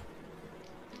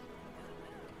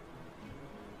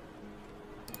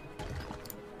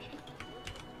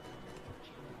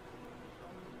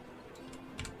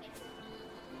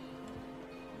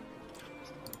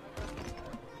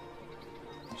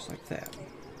 Just like that.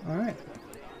 All right.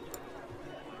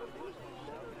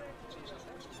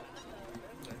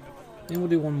 And we'll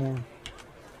do one more.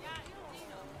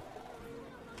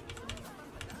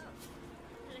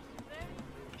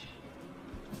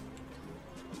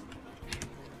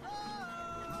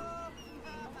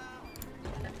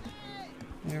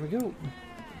 There we go.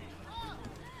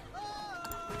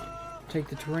 Take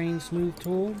the terrain smooth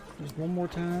tool just one more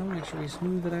time. Make sure we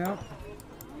smooth it out.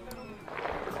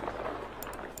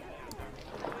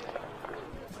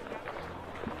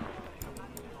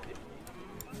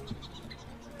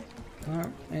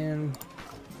 Alright, and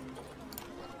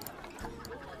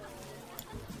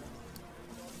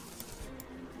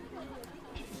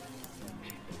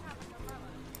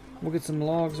We'll get some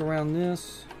logs around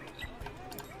this.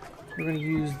 We're going to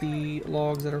use the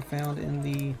logs that are found in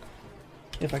the,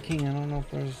 if I can, I don't know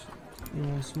if there's, you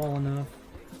know, small enough.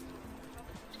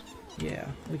 Yeah,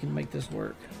 we can make this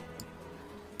work.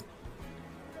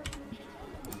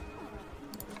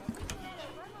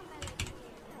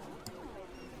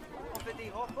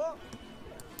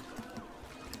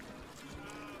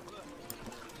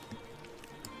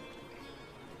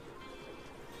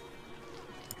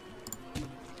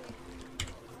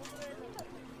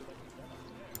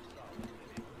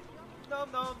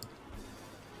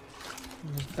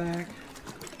 His back.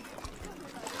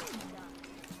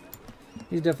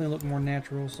 These definitely look more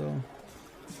natural, so.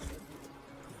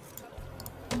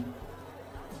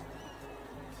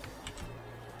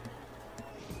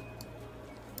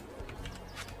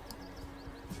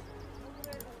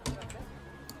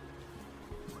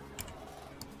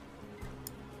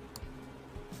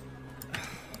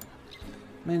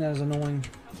 Man, that is annoying.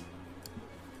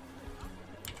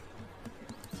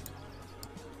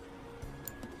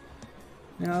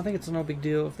 Now, I think it's no big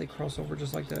deal if they cross over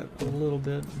just like that a little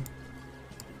bit.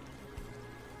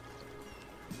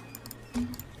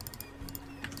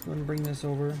 Let's go ahead and bring this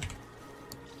over.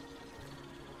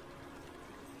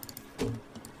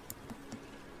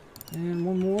 And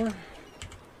one more.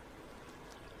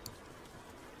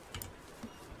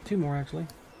 Two more, actually.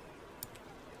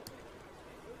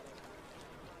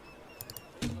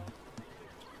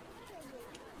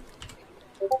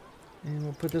 And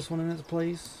we'll put this one in its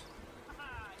place.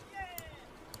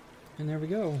 And there we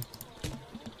go.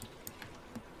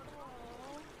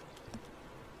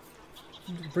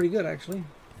 Pretty good, actually.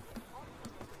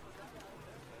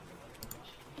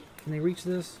 Can they reach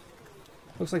this?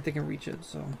 Looks like they can reach it,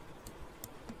 so.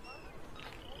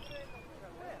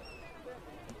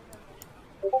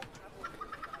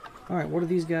 Alright, what do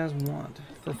these guys want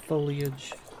for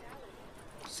foliage?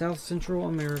 South Central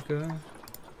America.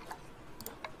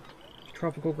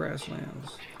 Tropical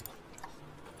grasslands.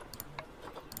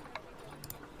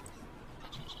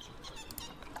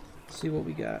 See what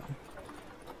we got.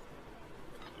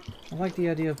 I like the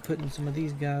idea of putting some of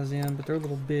these guys in, but they're a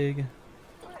little big.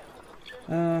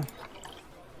 Do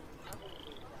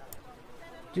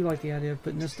like the idea of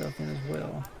putting this stuff in as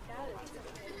well.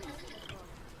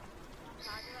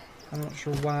 I'm not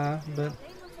sure why, but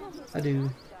I do.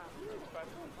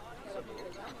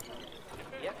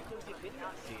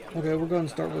 Okay, we're going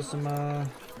to start with some our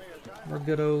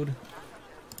good old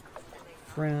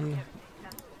friend.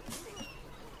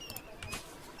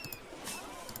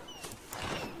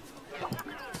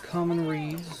 Common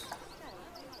reeds.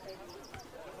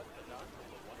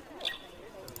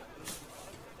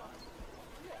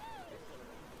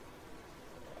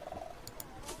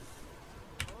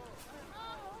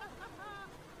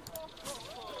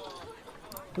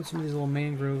 Put some of these little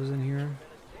mangroves in here.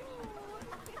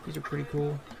 These are pretty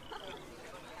cool.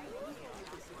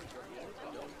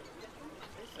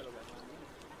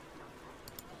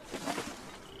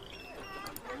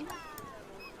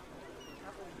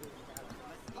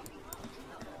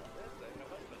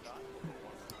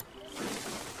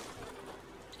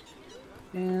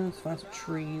 And let's find some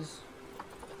trees.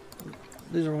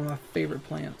 These are one of my favorite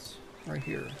plants right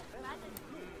here.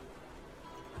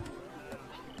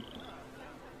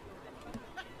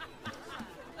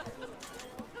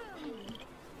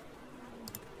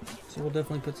 So we'll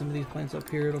definitely put some of these plants up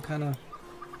here. It'll kind of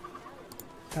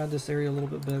hide this area a little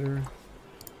bit better.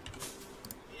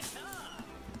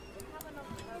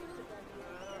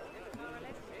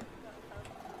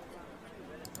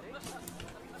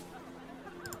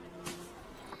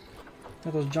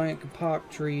 Got those giant kapok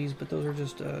trees, but those are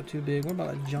just too big. What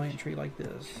about a giant tree like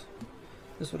this?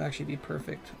 This would actually be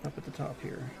perfect up at the top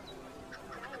here.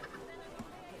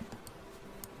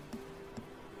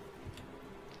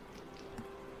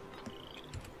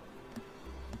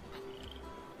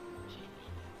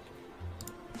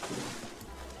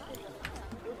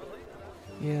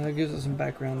 Yeah, that gives it some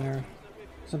background there.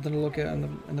 Something to look at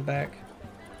in the back.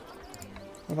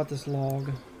 What about this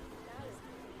log?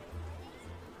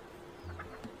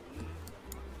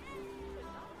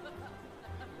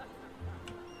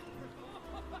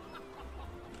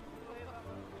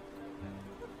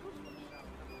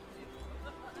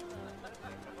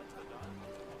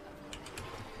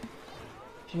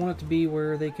 I want it to be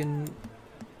where they can.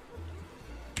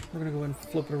 We're gonna go ahead and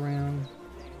flip it around.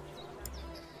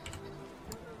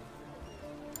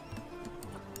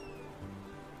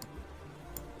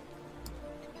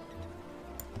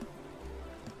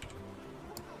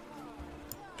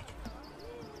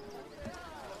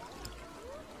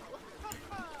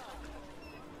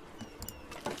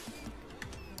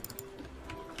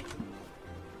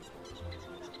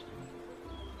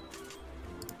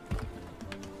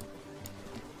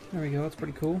 There we go, that's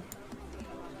pretty cool.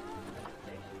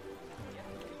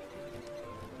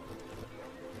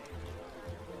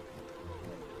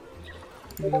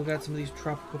 We got some of these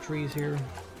tropical trees here.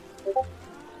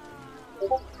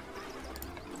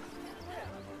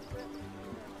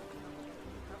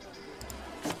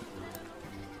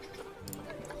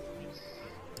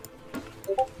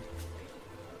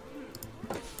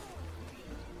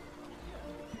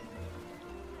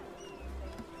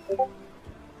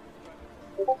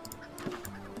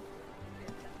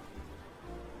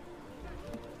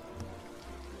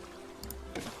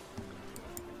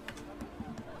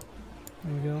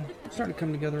 There we go. Starting to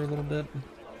come together a little bit.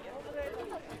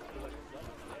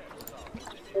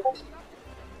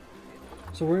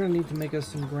 So we're going to need to make us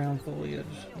some ground foliage.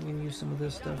 We can use some of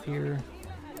this stuff here.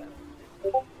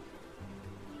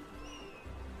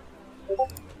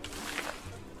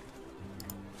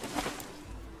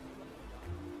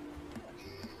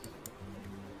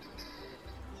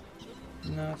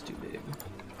 No, it's too big.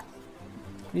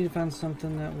 Need to find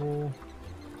something that will...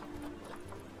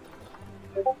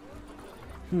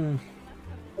 I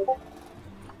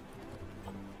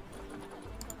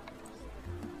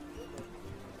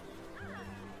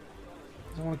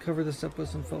want to cover this up with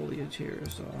some foliage here,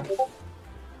 so...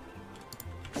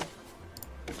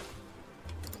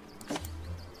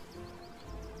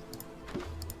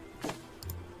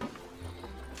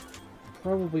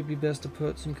 Probably be best to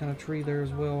put some kind of tree there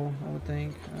as well, I would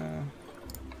think. There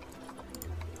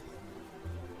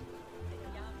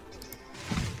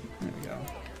we go.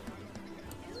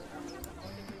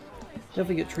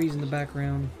 Definitely get trees in the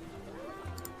background.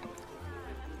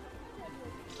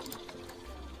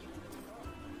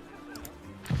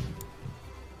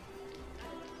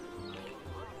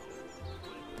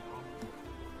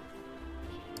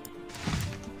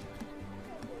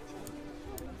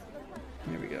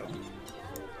 There we go.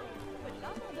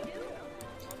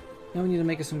 Now we need to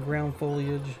make us some ground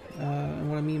foliage, and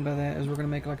what I mean by that is we're going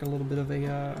to make like a little bit of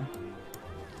a,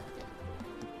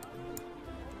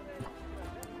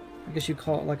 I guess you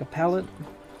call it like a palette.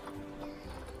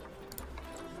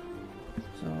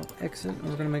 So exit, and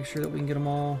we're going to make sure that we can get them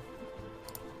all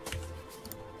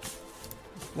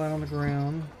flat on the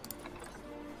ground.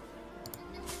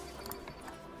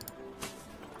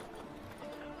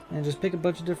 And just pick a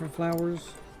bunch of different flowers.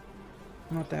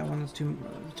 Not that one, it's too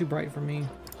bright for me.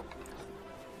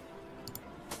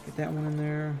 Get that one in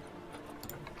there.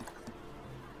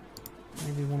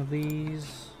 Maybe one of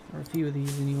these, or a few of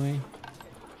these anyway.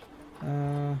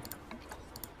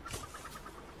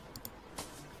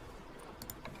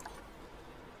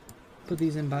 Put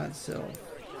these in by itself.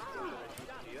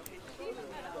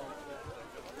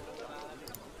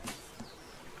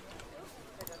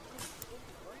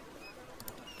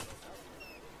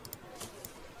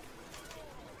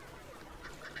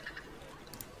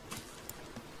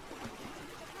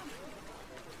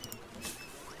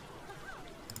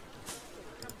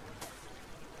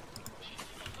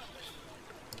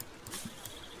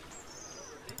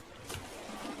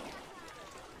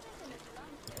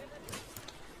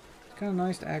 Kind of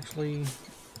nice to actually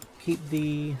keep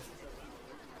the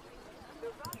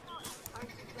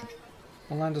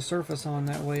line to surface on,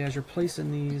 that way as you're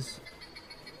placing these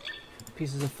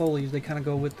pieces of foliage, they kind of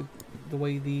go with the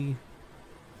way the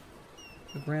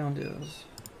ground is.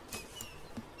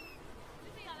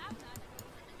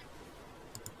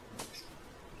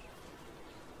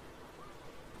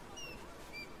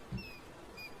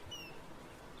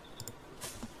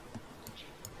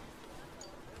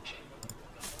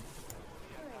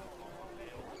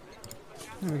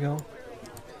 There we go.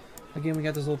 Again, we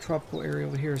got this little tropical area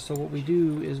over here, so what we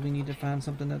do is we need to find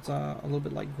something that's a little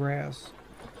bit like grass.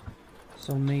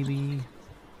 So maybe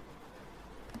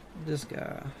this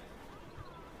guy.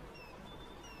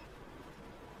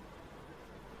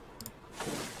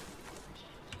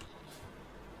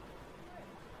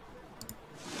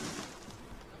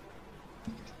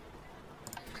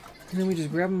 And then we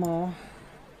just grab them all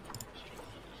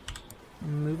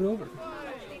and move it over.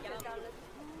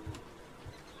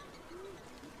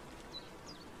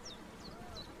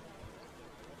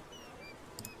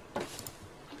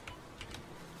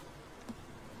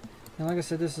 And like I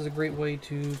said, this is a great way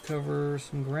to cover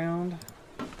some ground.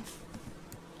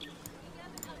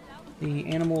 The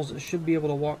animals should be able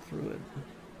to walk through it.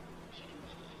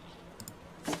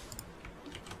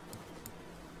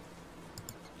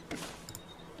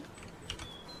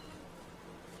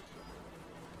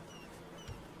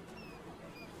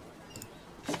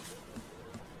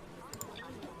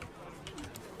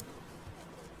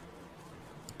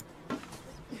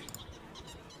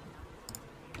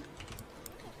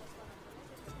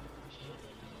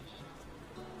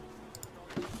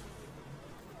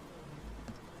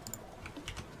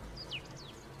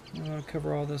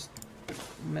 cover all this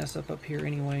mess up here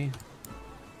anyway.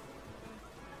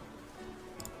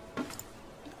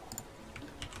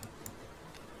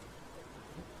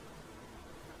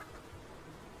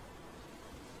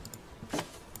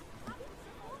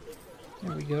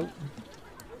 There we go.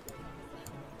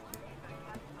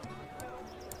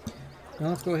 Now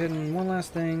let's go ahead and one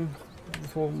last thing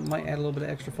before we might add a little bit of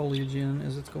extra foliage in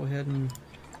is let's go ahead and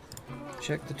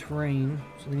check the terrain.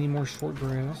 So we need more short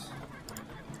grass.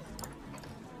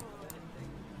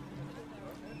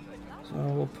 So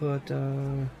we'll put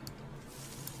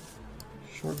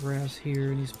short grass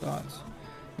here in these spots.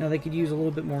 Now they could use a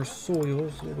little bit more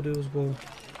soil, so what we'll do is we'll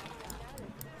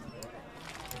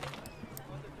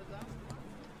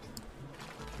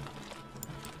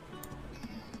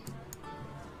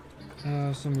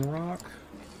some rock,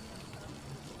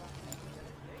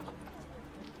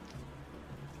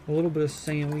 a little bit of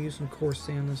sand. We use some coarse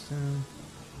sand this time,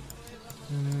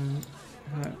 and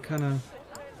then kind of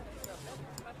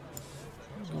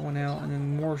going out, and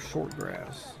then more short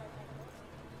grass.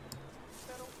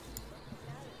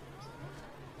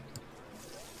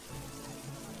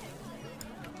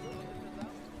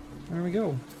 There we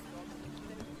go.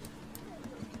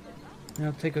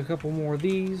 Now take a couple more of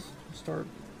these, start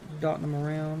dotting them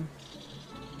around.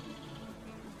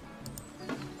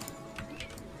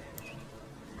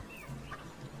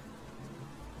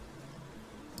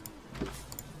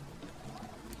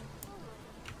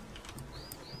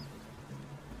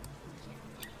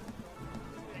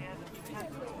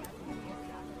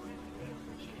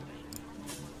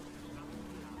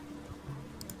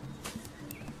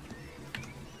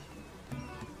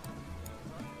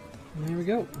 And there we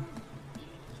go.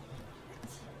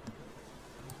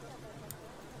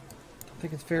 I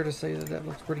think it's fair to say that that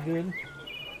looks pretty good.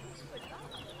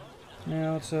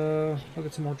 Now let's look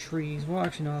at some more trees. Well,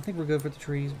 actually no, I think we're good for the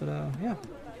trees, but yeah.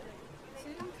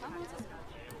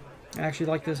 I actually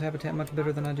like this habitat much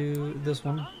better than I do this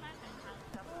one.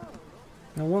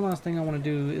 Now one last thing I want to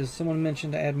do is someone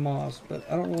mentioned to add moss, but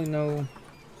I don't really know.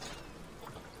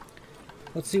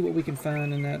 Let's see what we can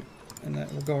find in that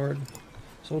regard.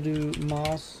 So we'll do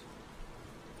moss.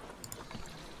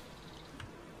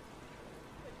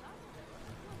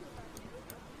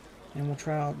 And we'll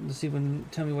try out to see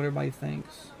tell me what everybody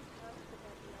thinks.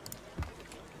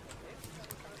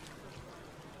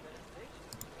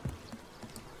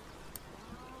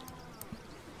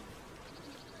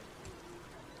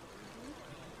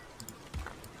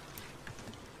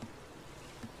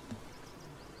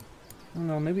 I don't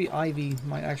know, maybe ivy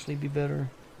might actually be better.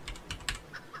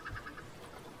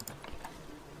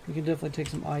 We can definitely take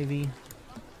some ivy.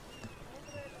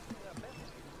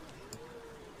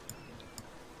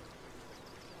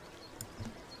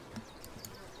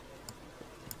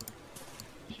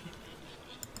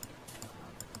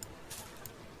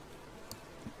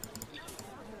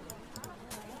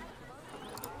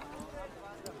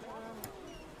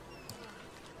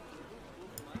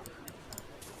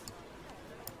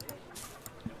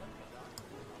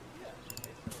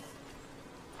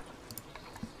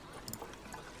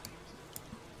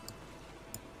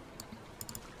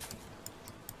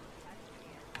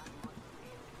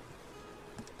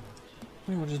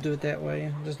 We'll just do it that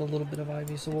way, just a little bit of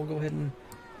ivy. So we'll go ahead and,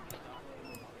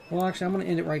 well actually I'm going to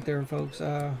end it right there, folks.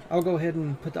 I'll go ahead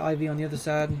and put the ivy on the other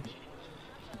side,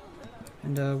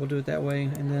 and we'll do it that way.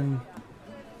 And then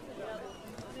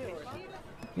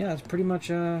yeah, that's pretty much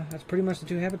the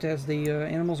two habitats. The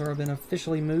animals have been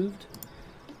officially moved.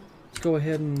 Let's go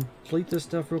ahead and delete this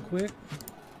stuff real quick.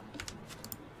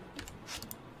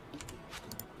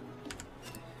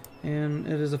 And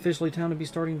it is officially time to be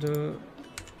starting to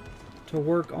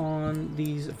work on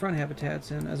these front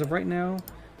habitats. And as of right now,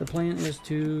 the plan is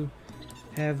to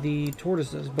have the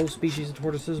tortoises, both species of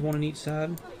tortoises, one on each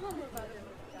side.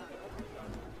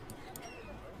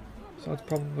 So that's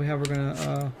probably how we're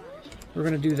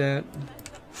gonna do that.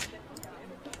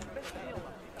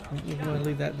 We're gonna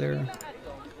leave that there.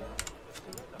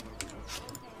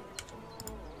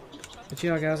 But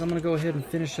yeah, guys, I'm gonna go ahead and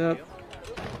finish up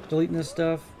deleting this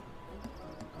stuff.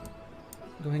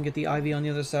 Go ahead and get the ivy on the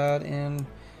other side, and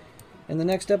in the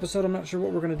next episode I'm not sure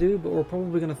what we're going to do, but we're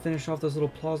probably going to finish off this little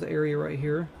plaza area right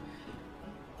here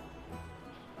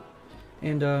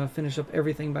and finish up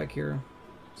everything back here,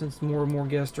 since more and more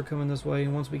guests are coming this way.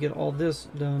 And once we get all this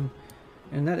done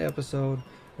in that episode,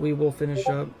 we will finish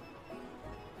up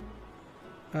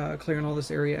clearing all this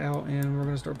area out, and we're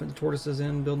going to start putting the tortoises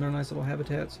in, building their nice little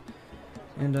habitats,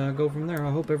 and go from there.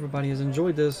 I hope everybody has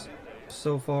enjoyed this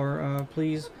so far.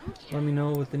 Please let me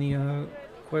know with any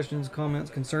questions, comments,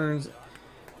 concerns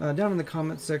down in the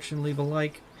comments section. Leave a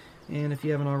like, and if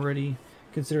you haven't already,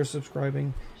 consider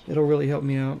subscribing. It'll really help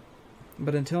me out.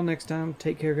 But until next time,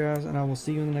 take care, guys, and I will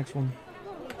see you in the next one.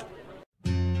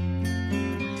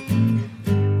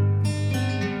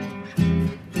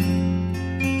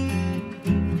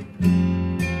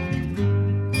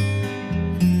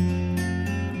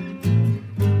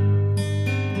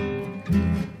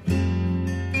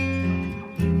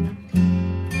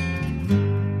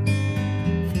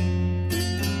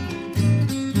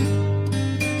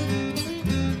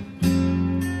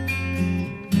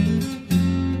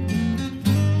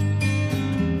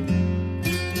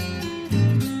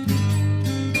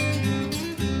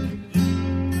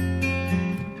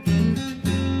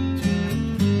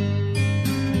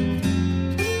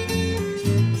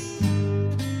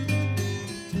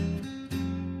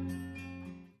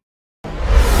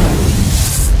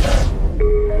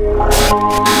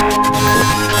 You